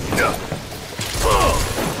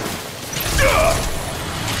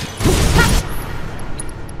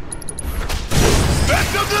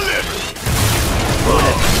 Special delivery!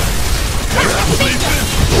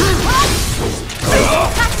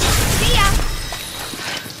 See ya!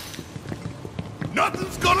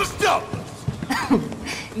 Nothing's gonna stop us!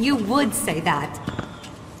 You would say that.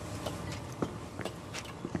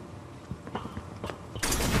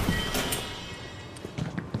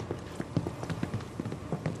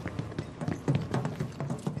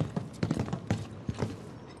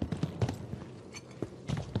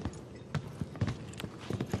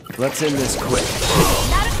 Let's end this quick.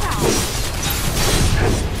 Not a problem.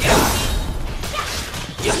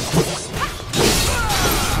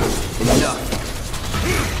 Enough.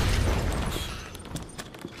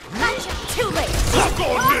 Gotcha. Too late. Fuck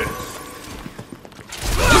on this!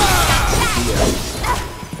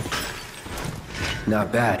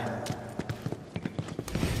 Not bad.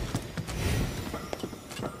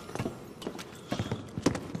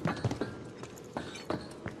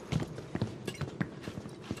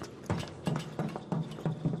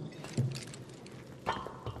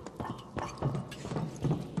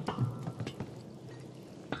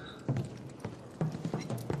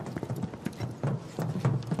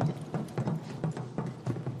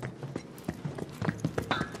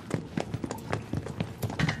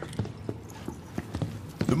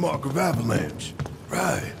 The mark of Avalanche.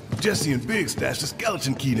 Right. Jesse and Big stashed a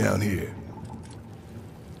skeleton key down here.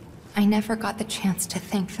 I never got the chance to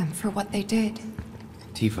thank them for what they did.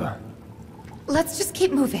 Tifa. Let's just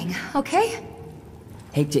keep moving, okay?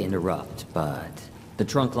 Hate to interrupt, but the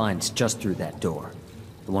trunk line's just through that door.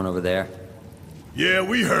 The one over there? Yeah,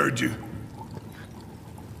 we heard you.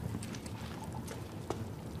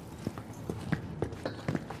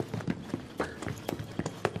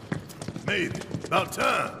 Made it. About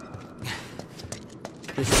time.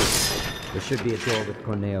 There should be a door with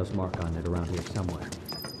Corneo's mark on it around here somewhere.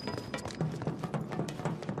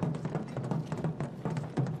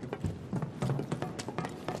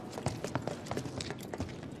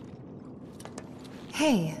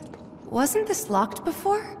 Hey, wasn't this locked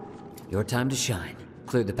before? Your time to shine.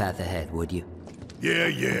 Clear the path ahead, would you?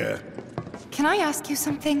 Yeah. Can I ask you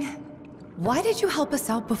something? Why did you help us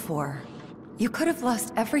out before? You could have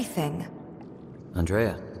lost everything.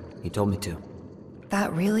 Andrea, he told me to.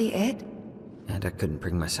 That really it? And I couldn't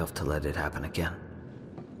bring myself to let it happen again.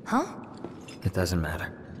 Huh? It doesn't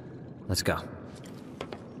matter. Let's go.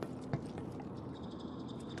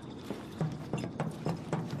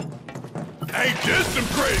 Ain't this some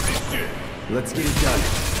crazy shit? Let's get it done.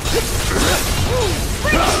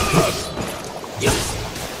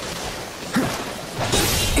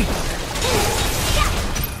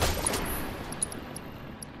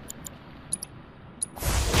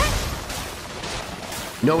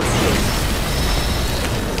 No escape.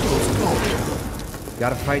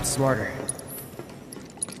 Gotta fight smarter.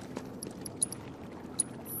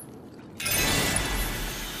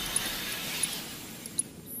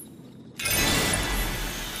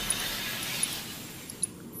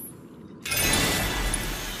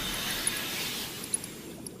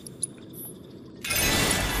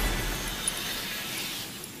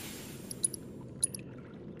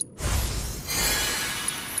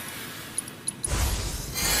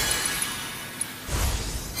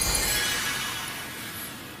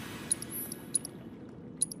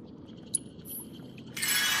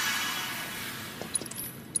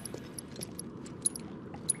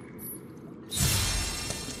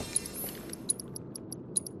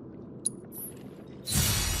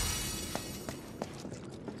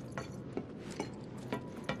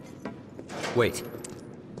 Wait.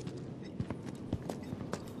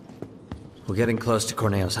 We're getting close to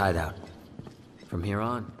Corneo's hideout. From here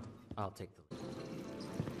on, I'll take the...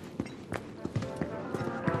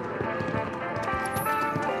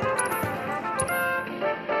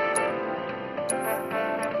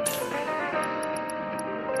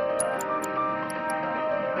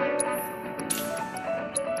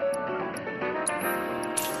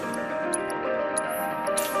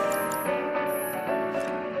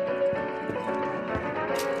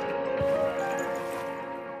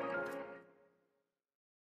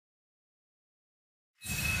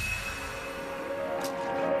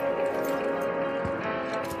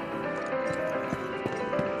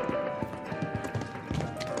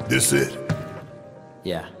 This it?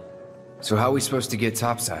 Yeah. So how are we supposed to get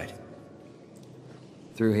topside?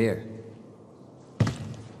 Through here.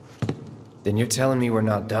 Then you're telling me we're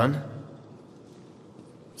not done?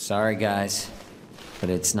 Sorry, guys, but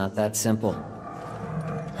it's not that simple.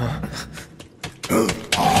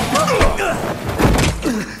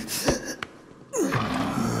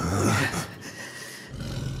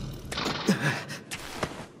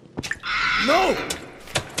 No!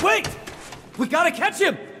 Wait! We gotta catch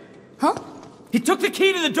him! Huh? He took the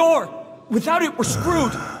key to the door! Without it, we're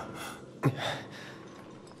screwed!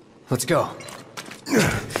 Let's go.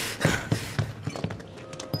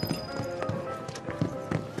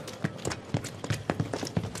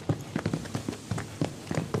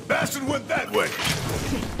 Bastard went that way.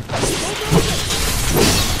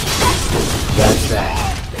 That's that.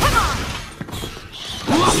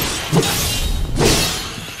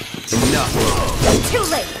 Enough. Too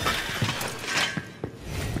late.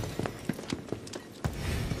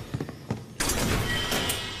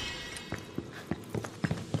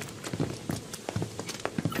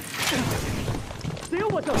 Deal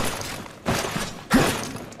with them!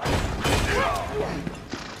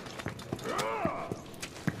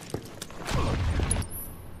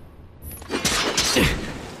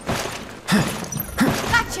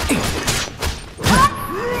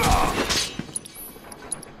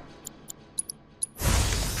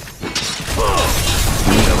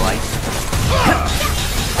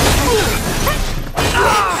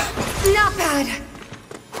 Not bad.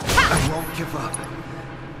 I won't give up.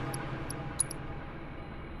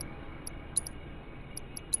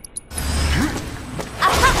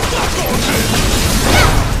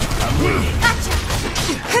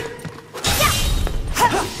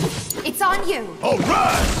 It's on you. All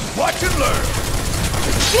right, watch and learn.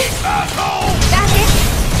 Asshole! That's it.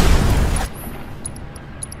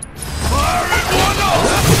 Fire it, one up!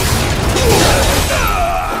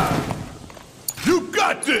 You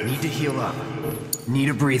got this! Need to heal up. Need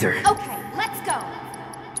a breather. Okay, let's go.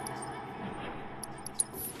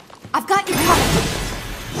 I've got you covered.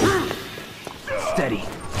 Steady.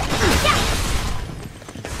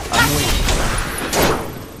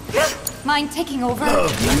 Mind taking over? Not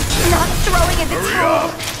throwing in the towel.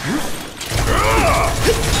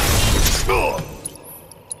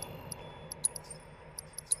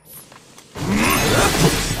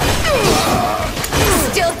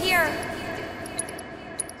 Still here.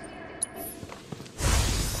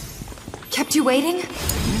 Kept you waiting?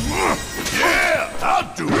 Yeah,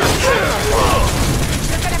 I'll do it!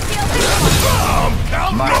 You're gonna feel this one. I'm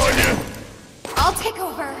counting on you! I'll take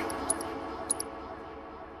over.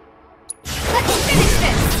 Let's finish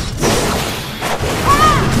this!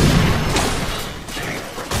 Ah!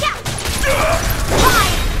 Yeah!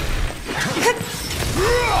 Fine!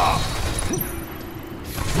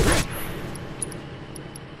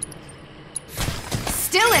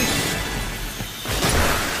 Still in.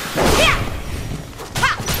 Yeah!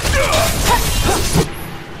 Ha!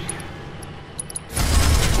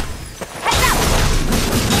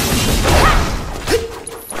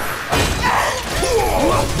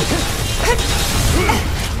 Heads up!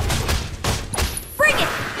 Bring it!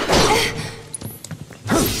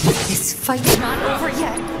 This fight's not over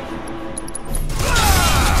yet.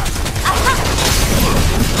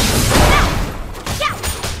 Yeah!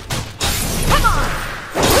 Come on!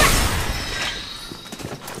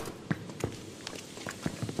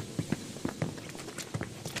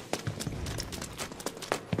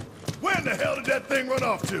 Where in the hell did that thing run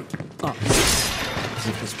off to? Oh, as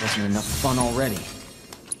if this wasn't enough fun already.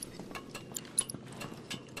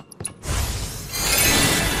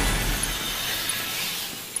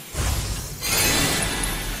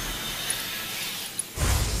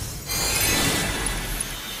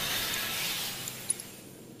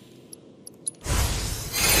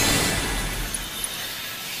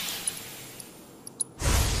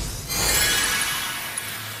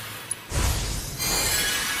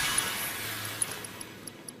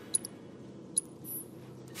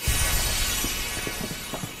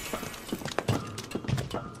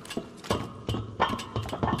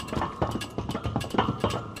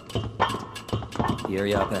 The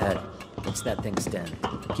area up ahead. It's that thing's den.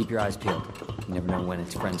 Keep your eyes peeled. You never know when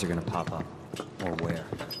its friends are gonna pop up. Or where.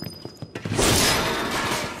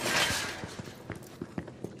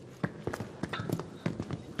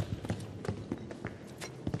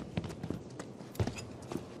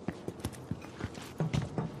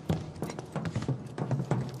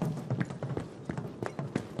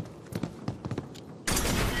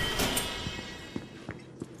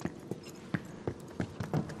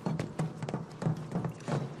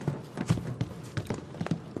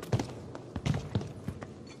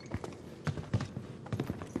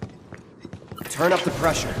 Turn up the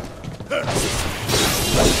pressure.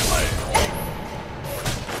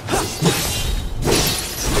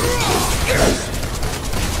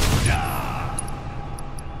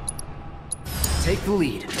 Take the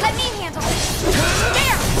lead. Let me handle it.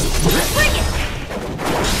 There! Bring it!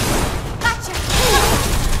 Gotcha!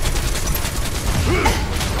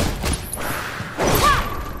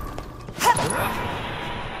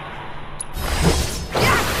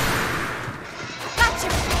 Gotcha!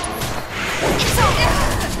 It's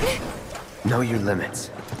over! Know your limits.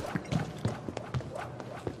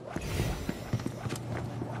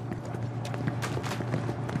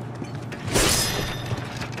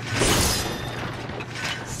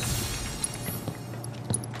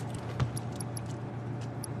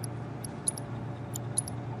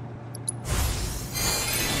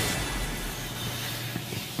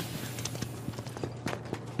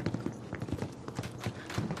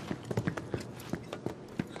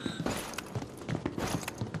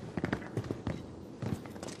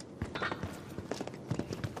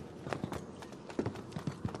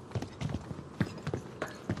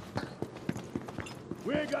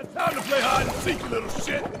 We ain't got time to play hide and seek, little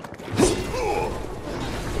shit.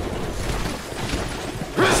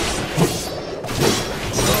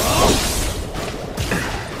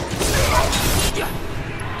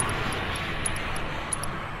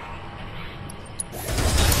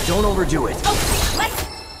 Don't overdo it. Okay, let's...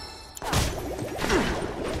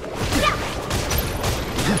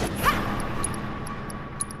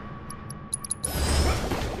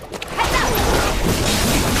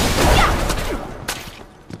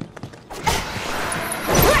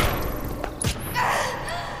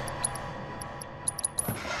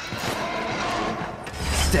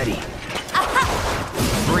 Steady.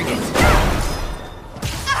 Bring it.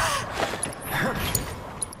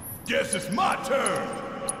 Guess it's my turn.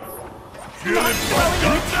 Feeling fucked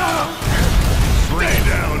up now. Stay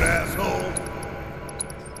down, asshole.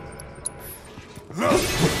 Look.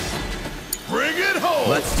 Bring it home.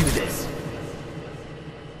 Let's do this.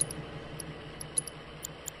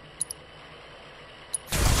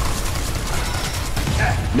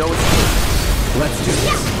 No escape. Let's do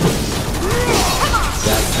this.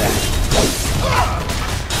 That's that.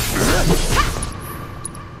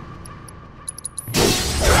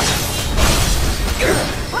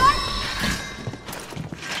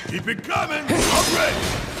 Keep it coming. I'm ready.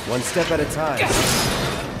 One step at a time.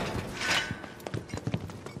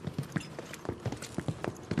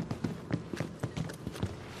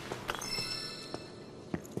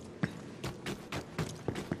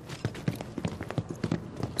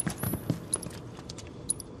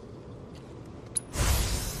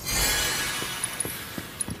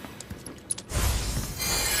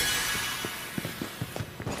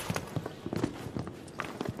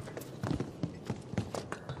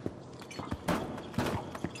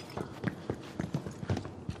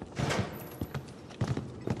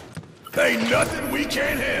 Ain't nothing we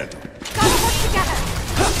can't handle. Gotta work together.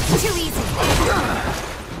 Too easy.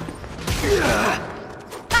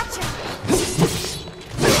 Gotcha.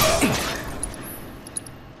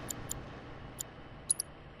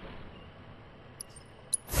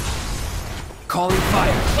 Calling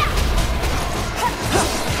fire.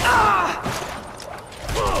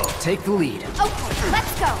 Take the lead. Okay,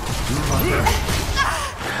 let's go.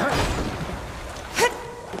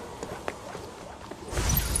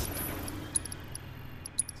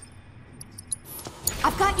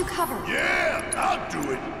 I've got you covered. Yeah, I'll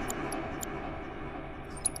do it.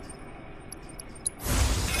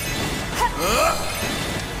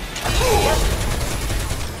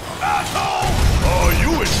 Asshole! Oh,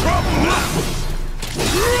 you in trouble now.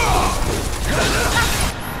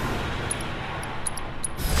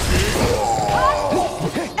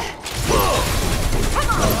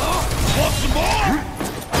 Want some more?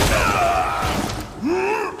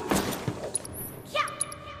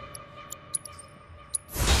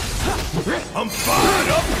 I'm fired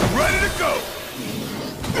up and ready to go.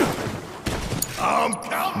 I'm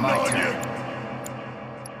counting on you.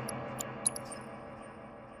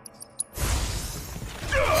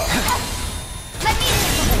 Let me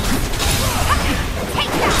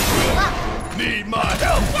take that. Need my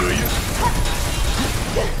help, do you?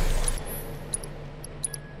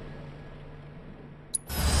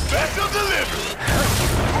 Special delivery.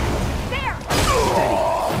 There.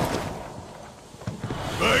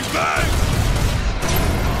 Bang, bang.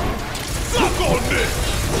 Suck on this.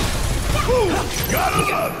 Ooh, gotta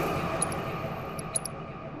love it.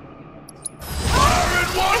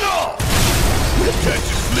 Firing one off. Catch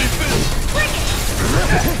you sleeping. Bring it.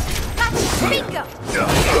 Gotcha. Bingo. There.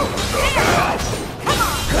 Come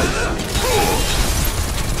on.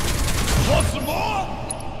 Want some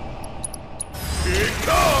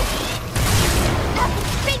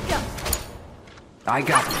I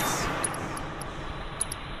got this.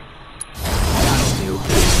 That'll do.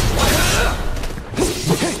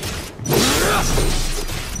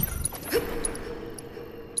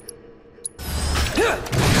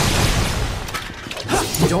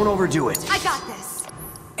 Don't overdo it. I got this.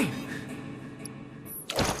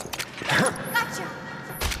 Gotcha.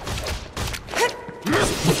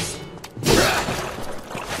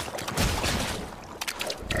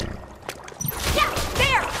 Yeah,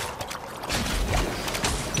 there.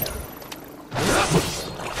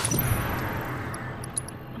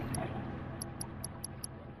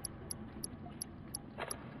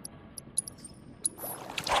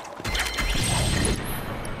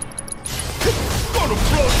 Gonna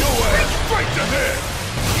blow your ass straight to head!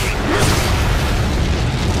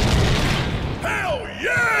 Hell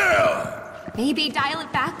yeah! Maybe dial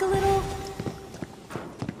it back a little?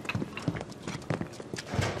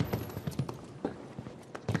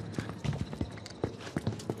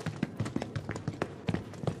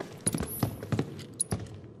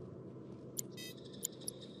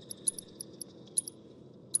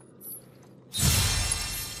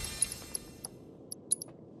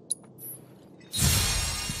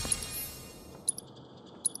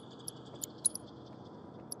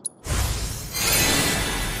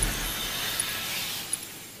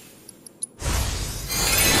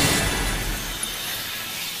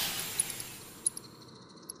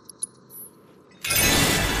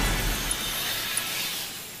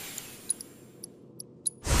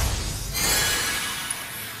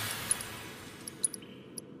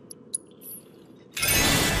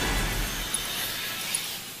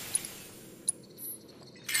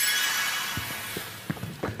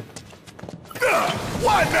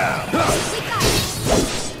 Why now?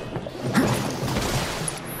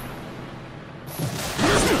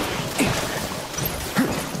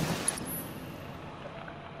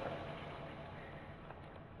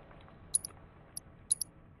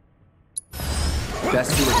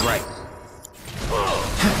 Best do it right.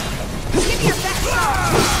 Give me your best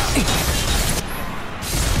shot.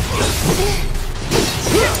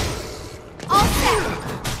 All set.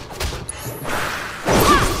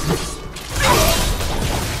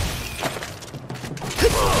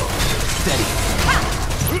 Steady.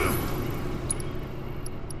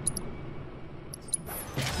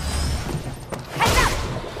 Heads up.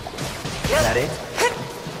 Is that it?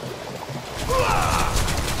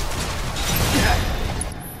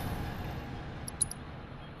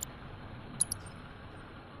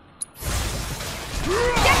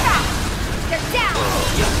 Get back. They're down.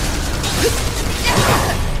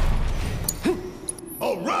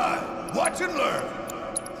 All right, watch and learn.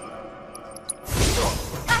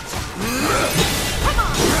 Gotcha. Come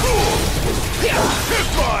on. Kiss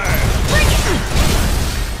my ass! Bring it.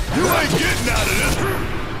 You ain't getting out of this.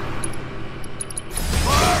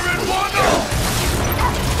 Fire in one off!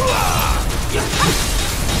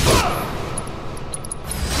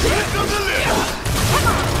 Get to the left! Come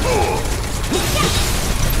on.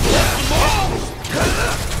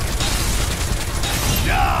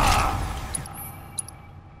 Yeah!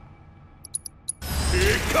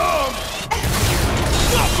 Here it comes!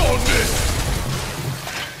 Suck on this!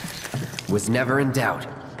 Was never in doubt.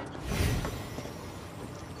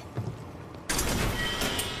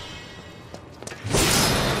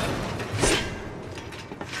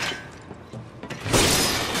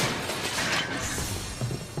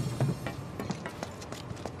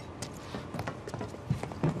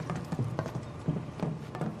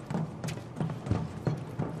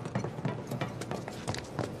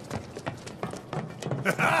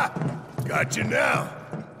 Got you now.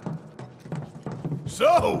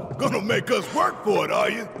 So, gonna make us work for it, are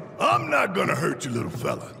you? I'm not gonna hurt you, little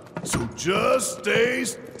fella. So just stay...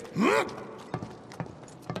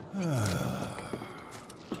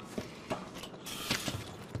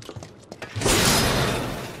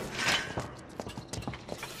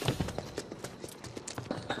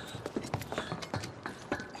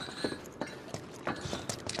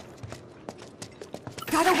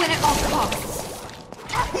 Gotta win at all costs.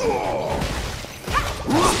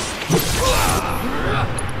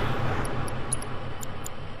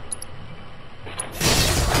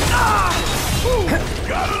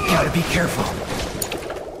 Gotta be careful.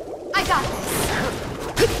 I got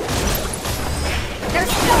this.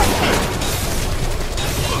 There's no escape.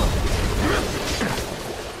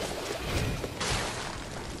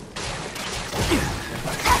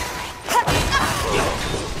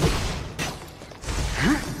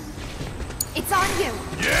 It's on you.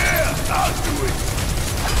 Yeah, I'll do it.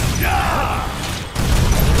 Yeah.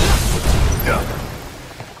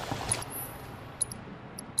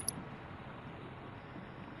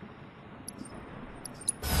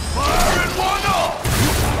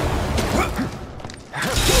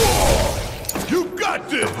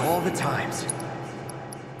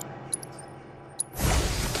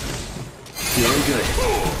 Feeling good.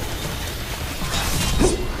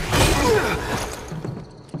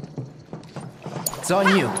 It's on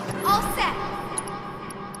you. All set.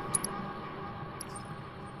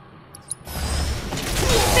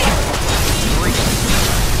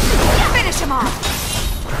 Finish him off.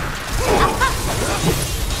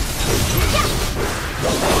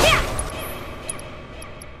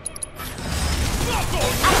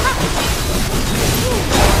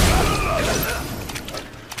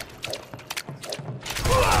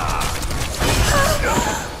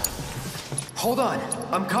 Hold on,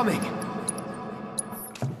 I'm coming.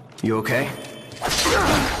 You okay?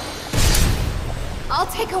 I'll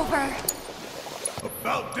take over.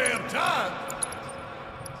 About damn time!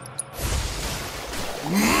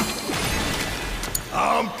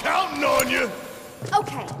 I'm counting on you!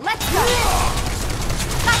 Okay, let's go.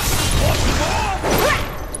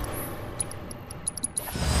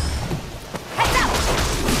 Heads up!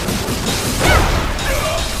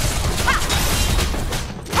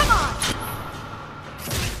 Come on!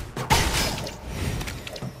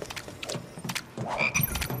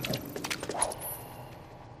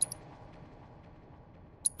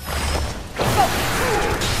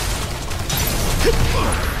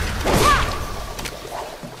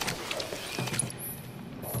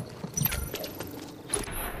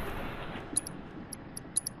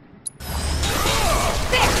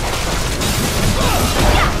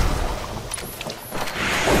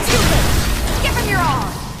 Give him your all.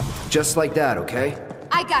 Just like that, okay?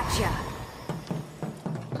 I gotcha.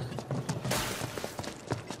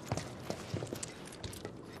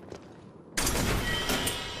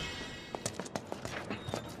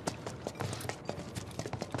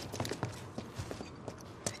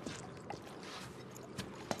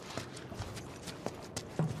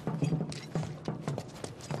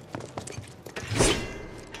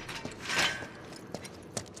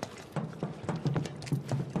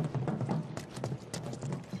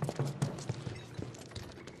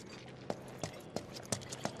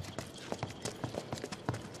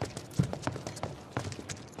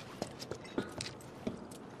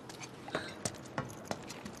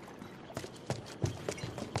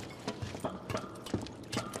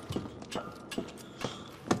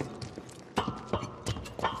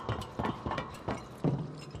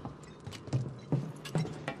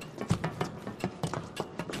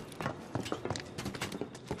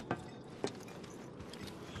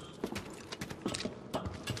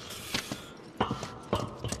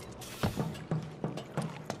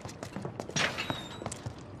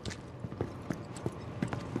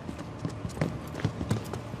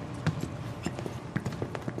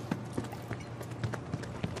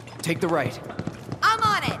 Take the right. I'm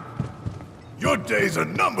on it. Your days are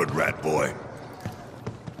numbered, rat boy.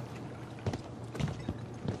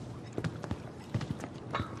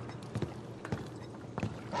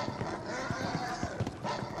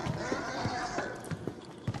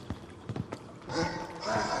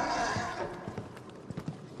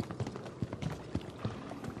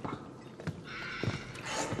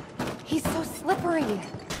 He's so slippery.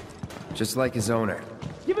 Just like his owner.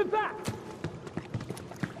 Give it back!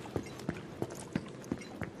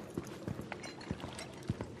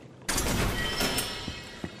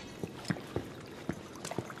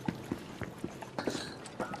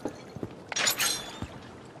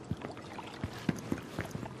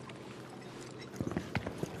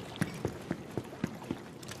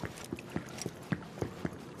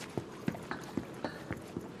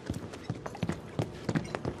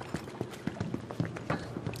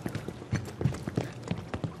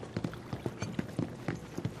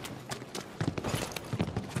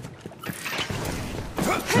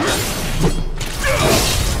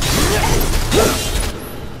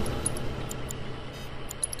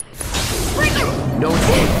 No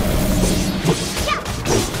escape.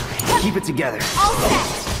 Keep it together. All set.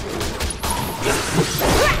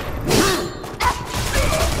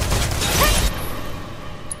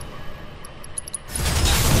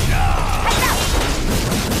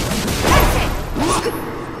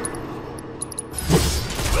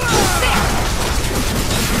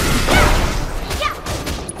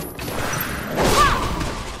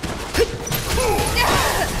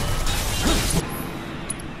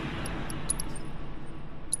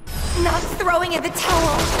 Not throwing in the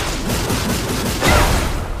towel.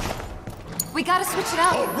 We gotta switch it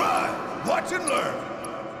up. All right, watch and learn.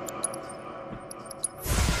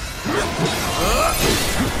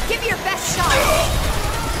 Give it your best shot.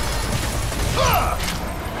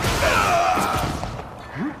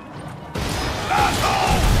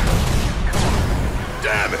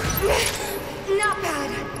 Damn it! Not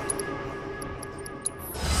bad.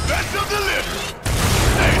 Special delivery.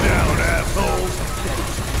 Stay down, asshole.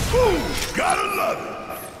 Gotta love it!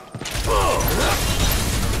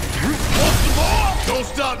 Want some more? Don't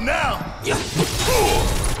stop now! Here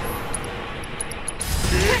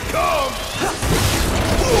it comes!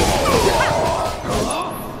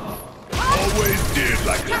 Always did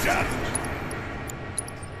like a challenge.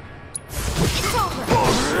 It's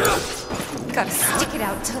over! Gotta stick it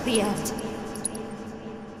out till the end.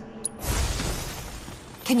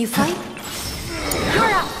 Can you fight?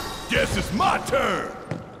 You're up! Guess it's my turn!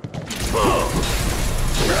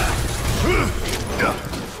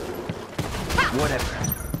 Whatever.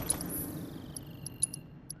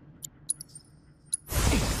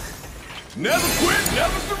 Never quit,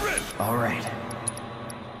 never surrender! All right.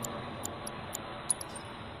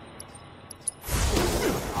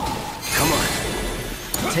 Come on.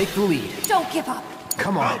 Take the lead. Don't give up!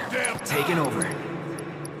 Come on. Taking over.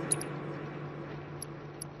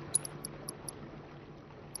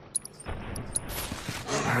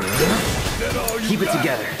 Keep it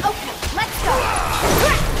together. Okay, let's go!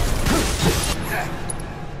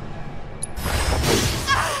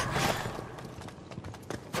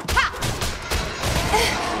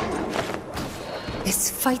 This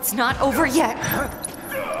fight's not over yet.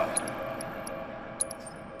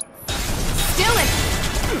 Still in.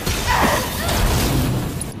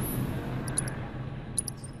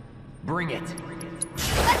 Bring it.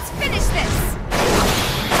 Let's finish this!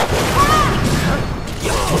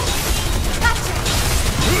 Gotcha!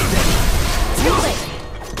 Too late!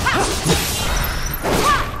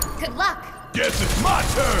 Good luck! Guess it's my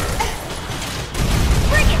turn!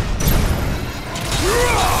 Bring it!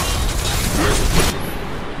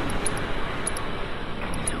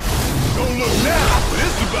 Don't look now, but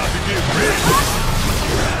it's about to get real!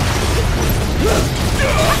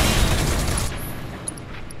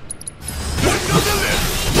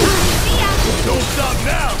 Don't stop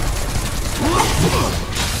now!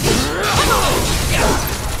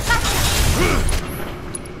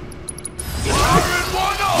 Firing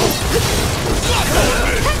one off!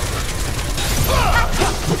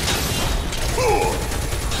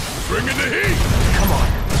 Bringing the heat! Come on.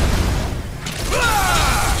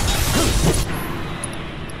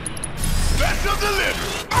 Special delivery!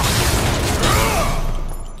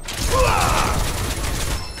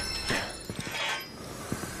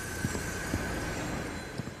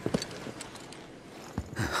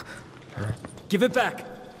 Give it back!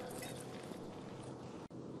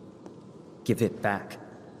 Give it back.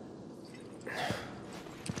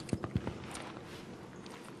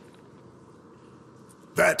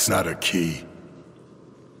 That's not a key.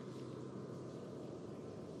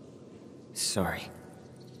 Sorry.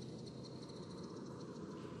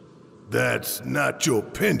 That's not your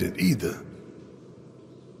pendant either.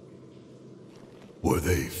 Were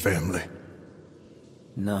they family?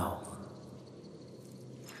 No.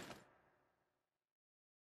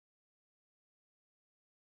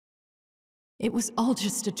 It was all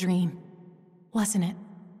just a dream, wasn't it?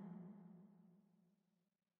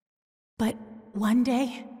 But one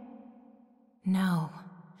day, no.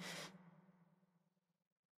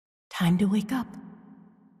 Time to wake up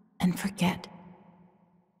and forget.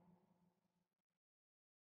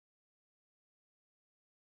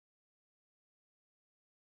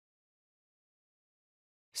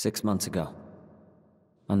 "6 months ago.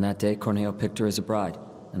 On that day, Corneo picked her as a bride,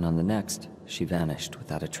 and on the next, she vanished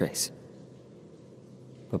without a trace.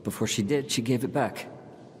 But before she did, she gave it back.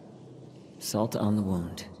 Salt on the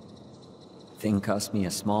wound. Thing cost me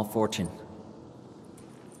a small fortune.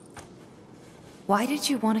 Why did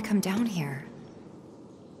you want to come down here?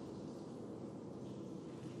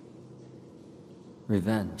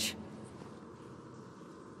 Revenge.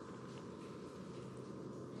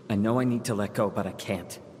 I know I need to let go, but I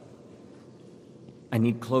can't. I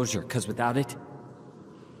need closure, because without it,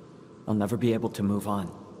 I'll never be able to move on.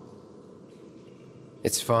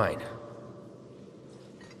 It's fine.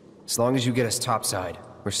 As long as you get us topside,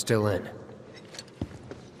 we're still in.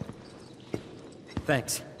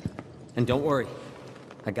 Thanks. And don't worry.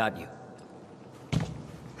 I got you.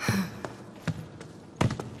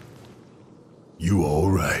 You all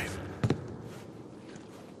right?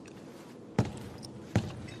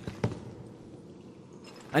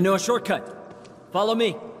 I know a shortcut. Follow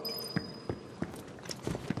me.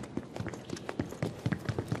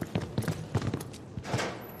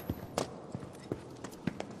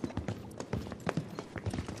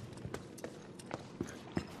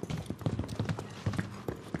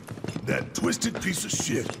 That twisted piece of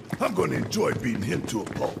shit. I'm gonna enjoy beating him to a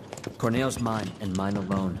pulp. Corneo's mine, and mine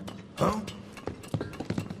alone. Huh?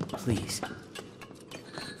 Please.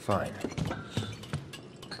 Fine.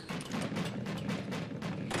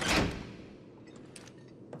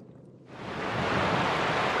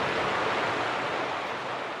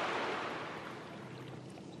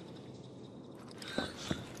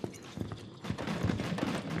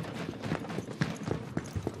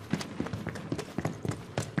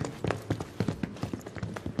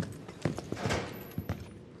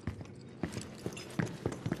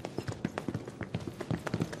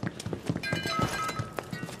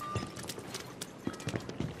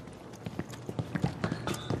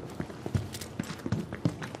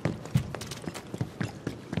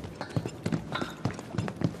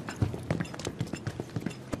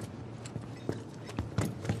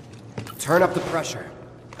 Turn up the pressure.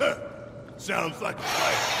 Sounds like a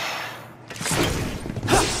fight.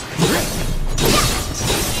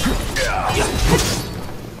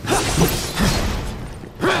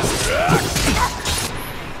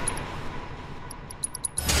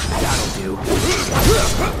 That'll do.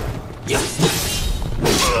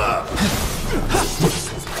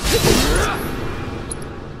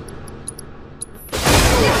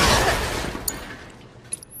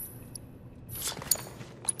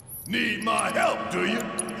 Need my help, do you?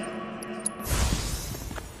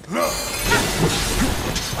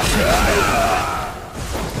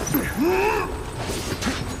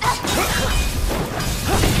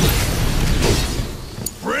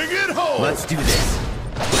 Bring it home! Let's do this.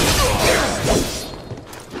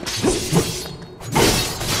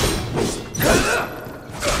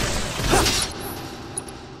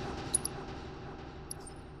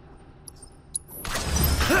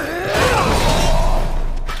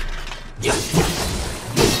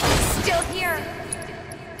 Still here.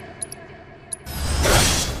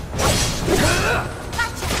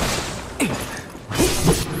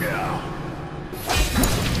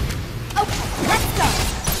 Okay, let's go.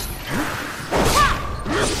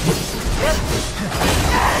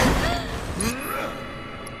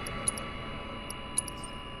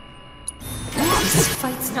 This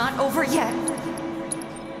fight's not over yet.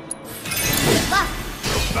 Good luck.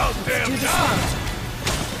 About damn time!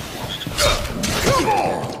 Come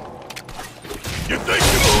on! You think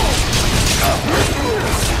you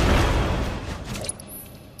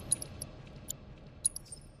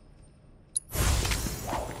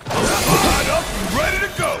line up and ready to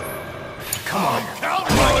go! Come on,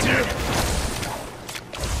 count on you!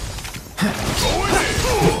 Going in!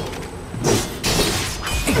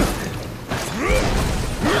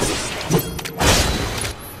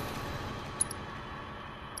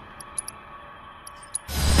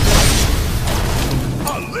 I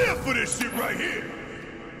live for this shit right here!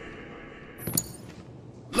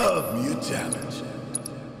 Love me a challenge.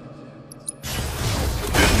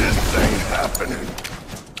 This ain't happening.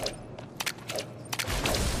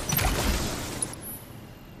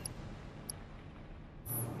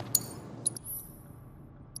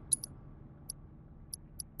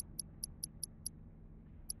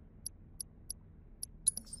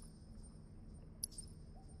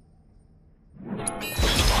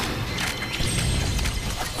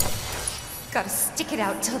 Gotta stick it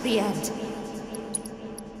out till the end.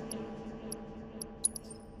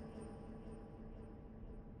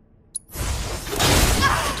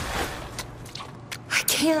 I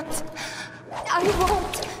can't. I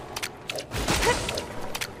won't.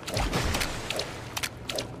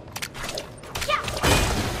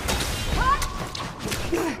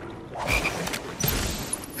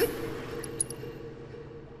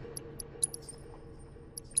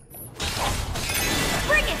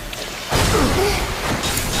 Bring it!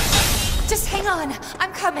 Just hang on.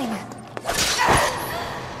 I'm coming.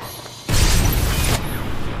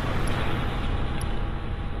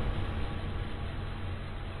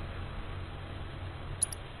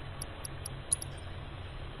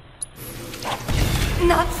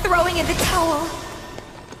 Not throwing in the towel.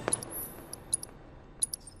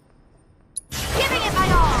 Giving it my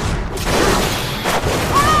all.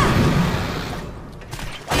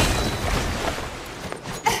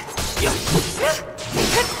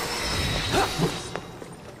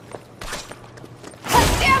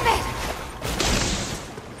 Damn it!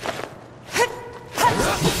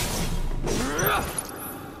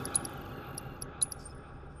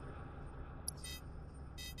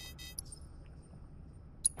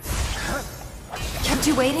 Kept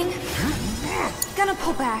you waiting? Gonna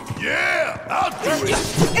pull back. Yeah, I'll do it!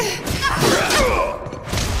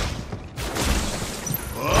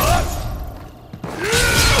 What?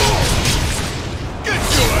 Get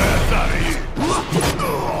your ass out of here!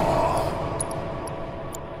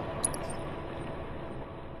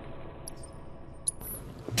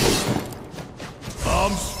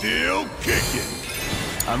 I'm still kicking.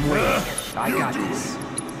 I'm waiting. I got do this.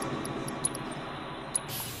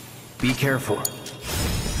 Be careful.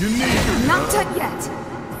 You need it. Not done yet.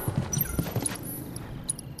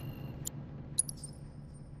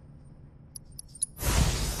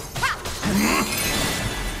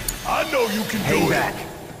 I know you can Hang do back.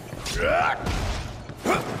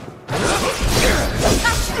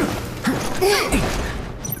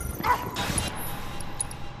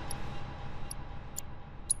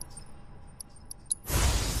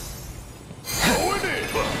 Going in.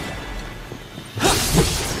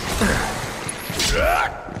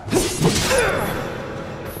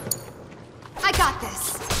 I got this.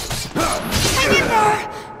 Hang in there.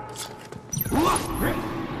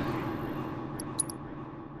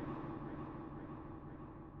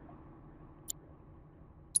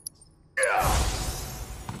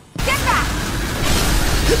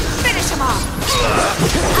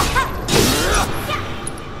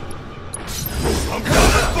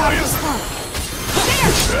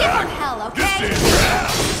 Give him hell, okay?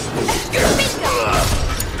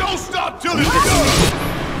 Don't stop till it's done!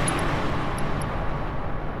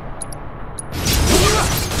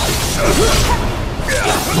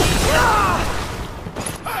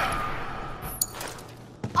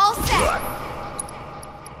 All set!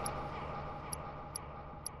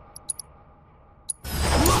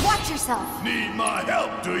 Watch yourself! Need my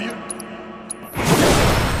help, do you?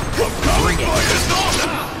 Bring it!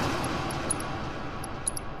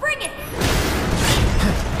 Bring it!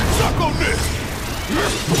 Suck on this!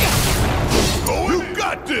 You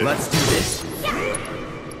got this! Let's do this.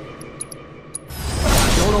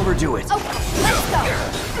 Don't overdo it. Okay, let's go!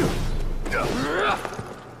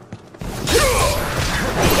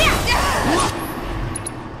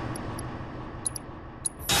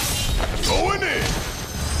 Going in!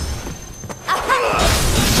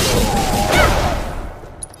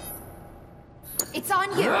 It's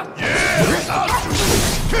on you! Yeah! I'll do it!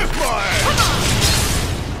 Kick my ass!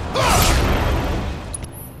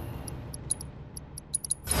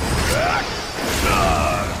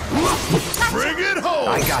 Bring it home!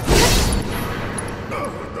 I got this.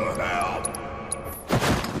 What the hell?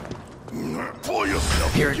 Pull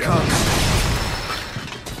yourself Here it together.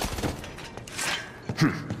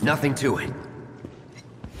 comes. Nothing to it.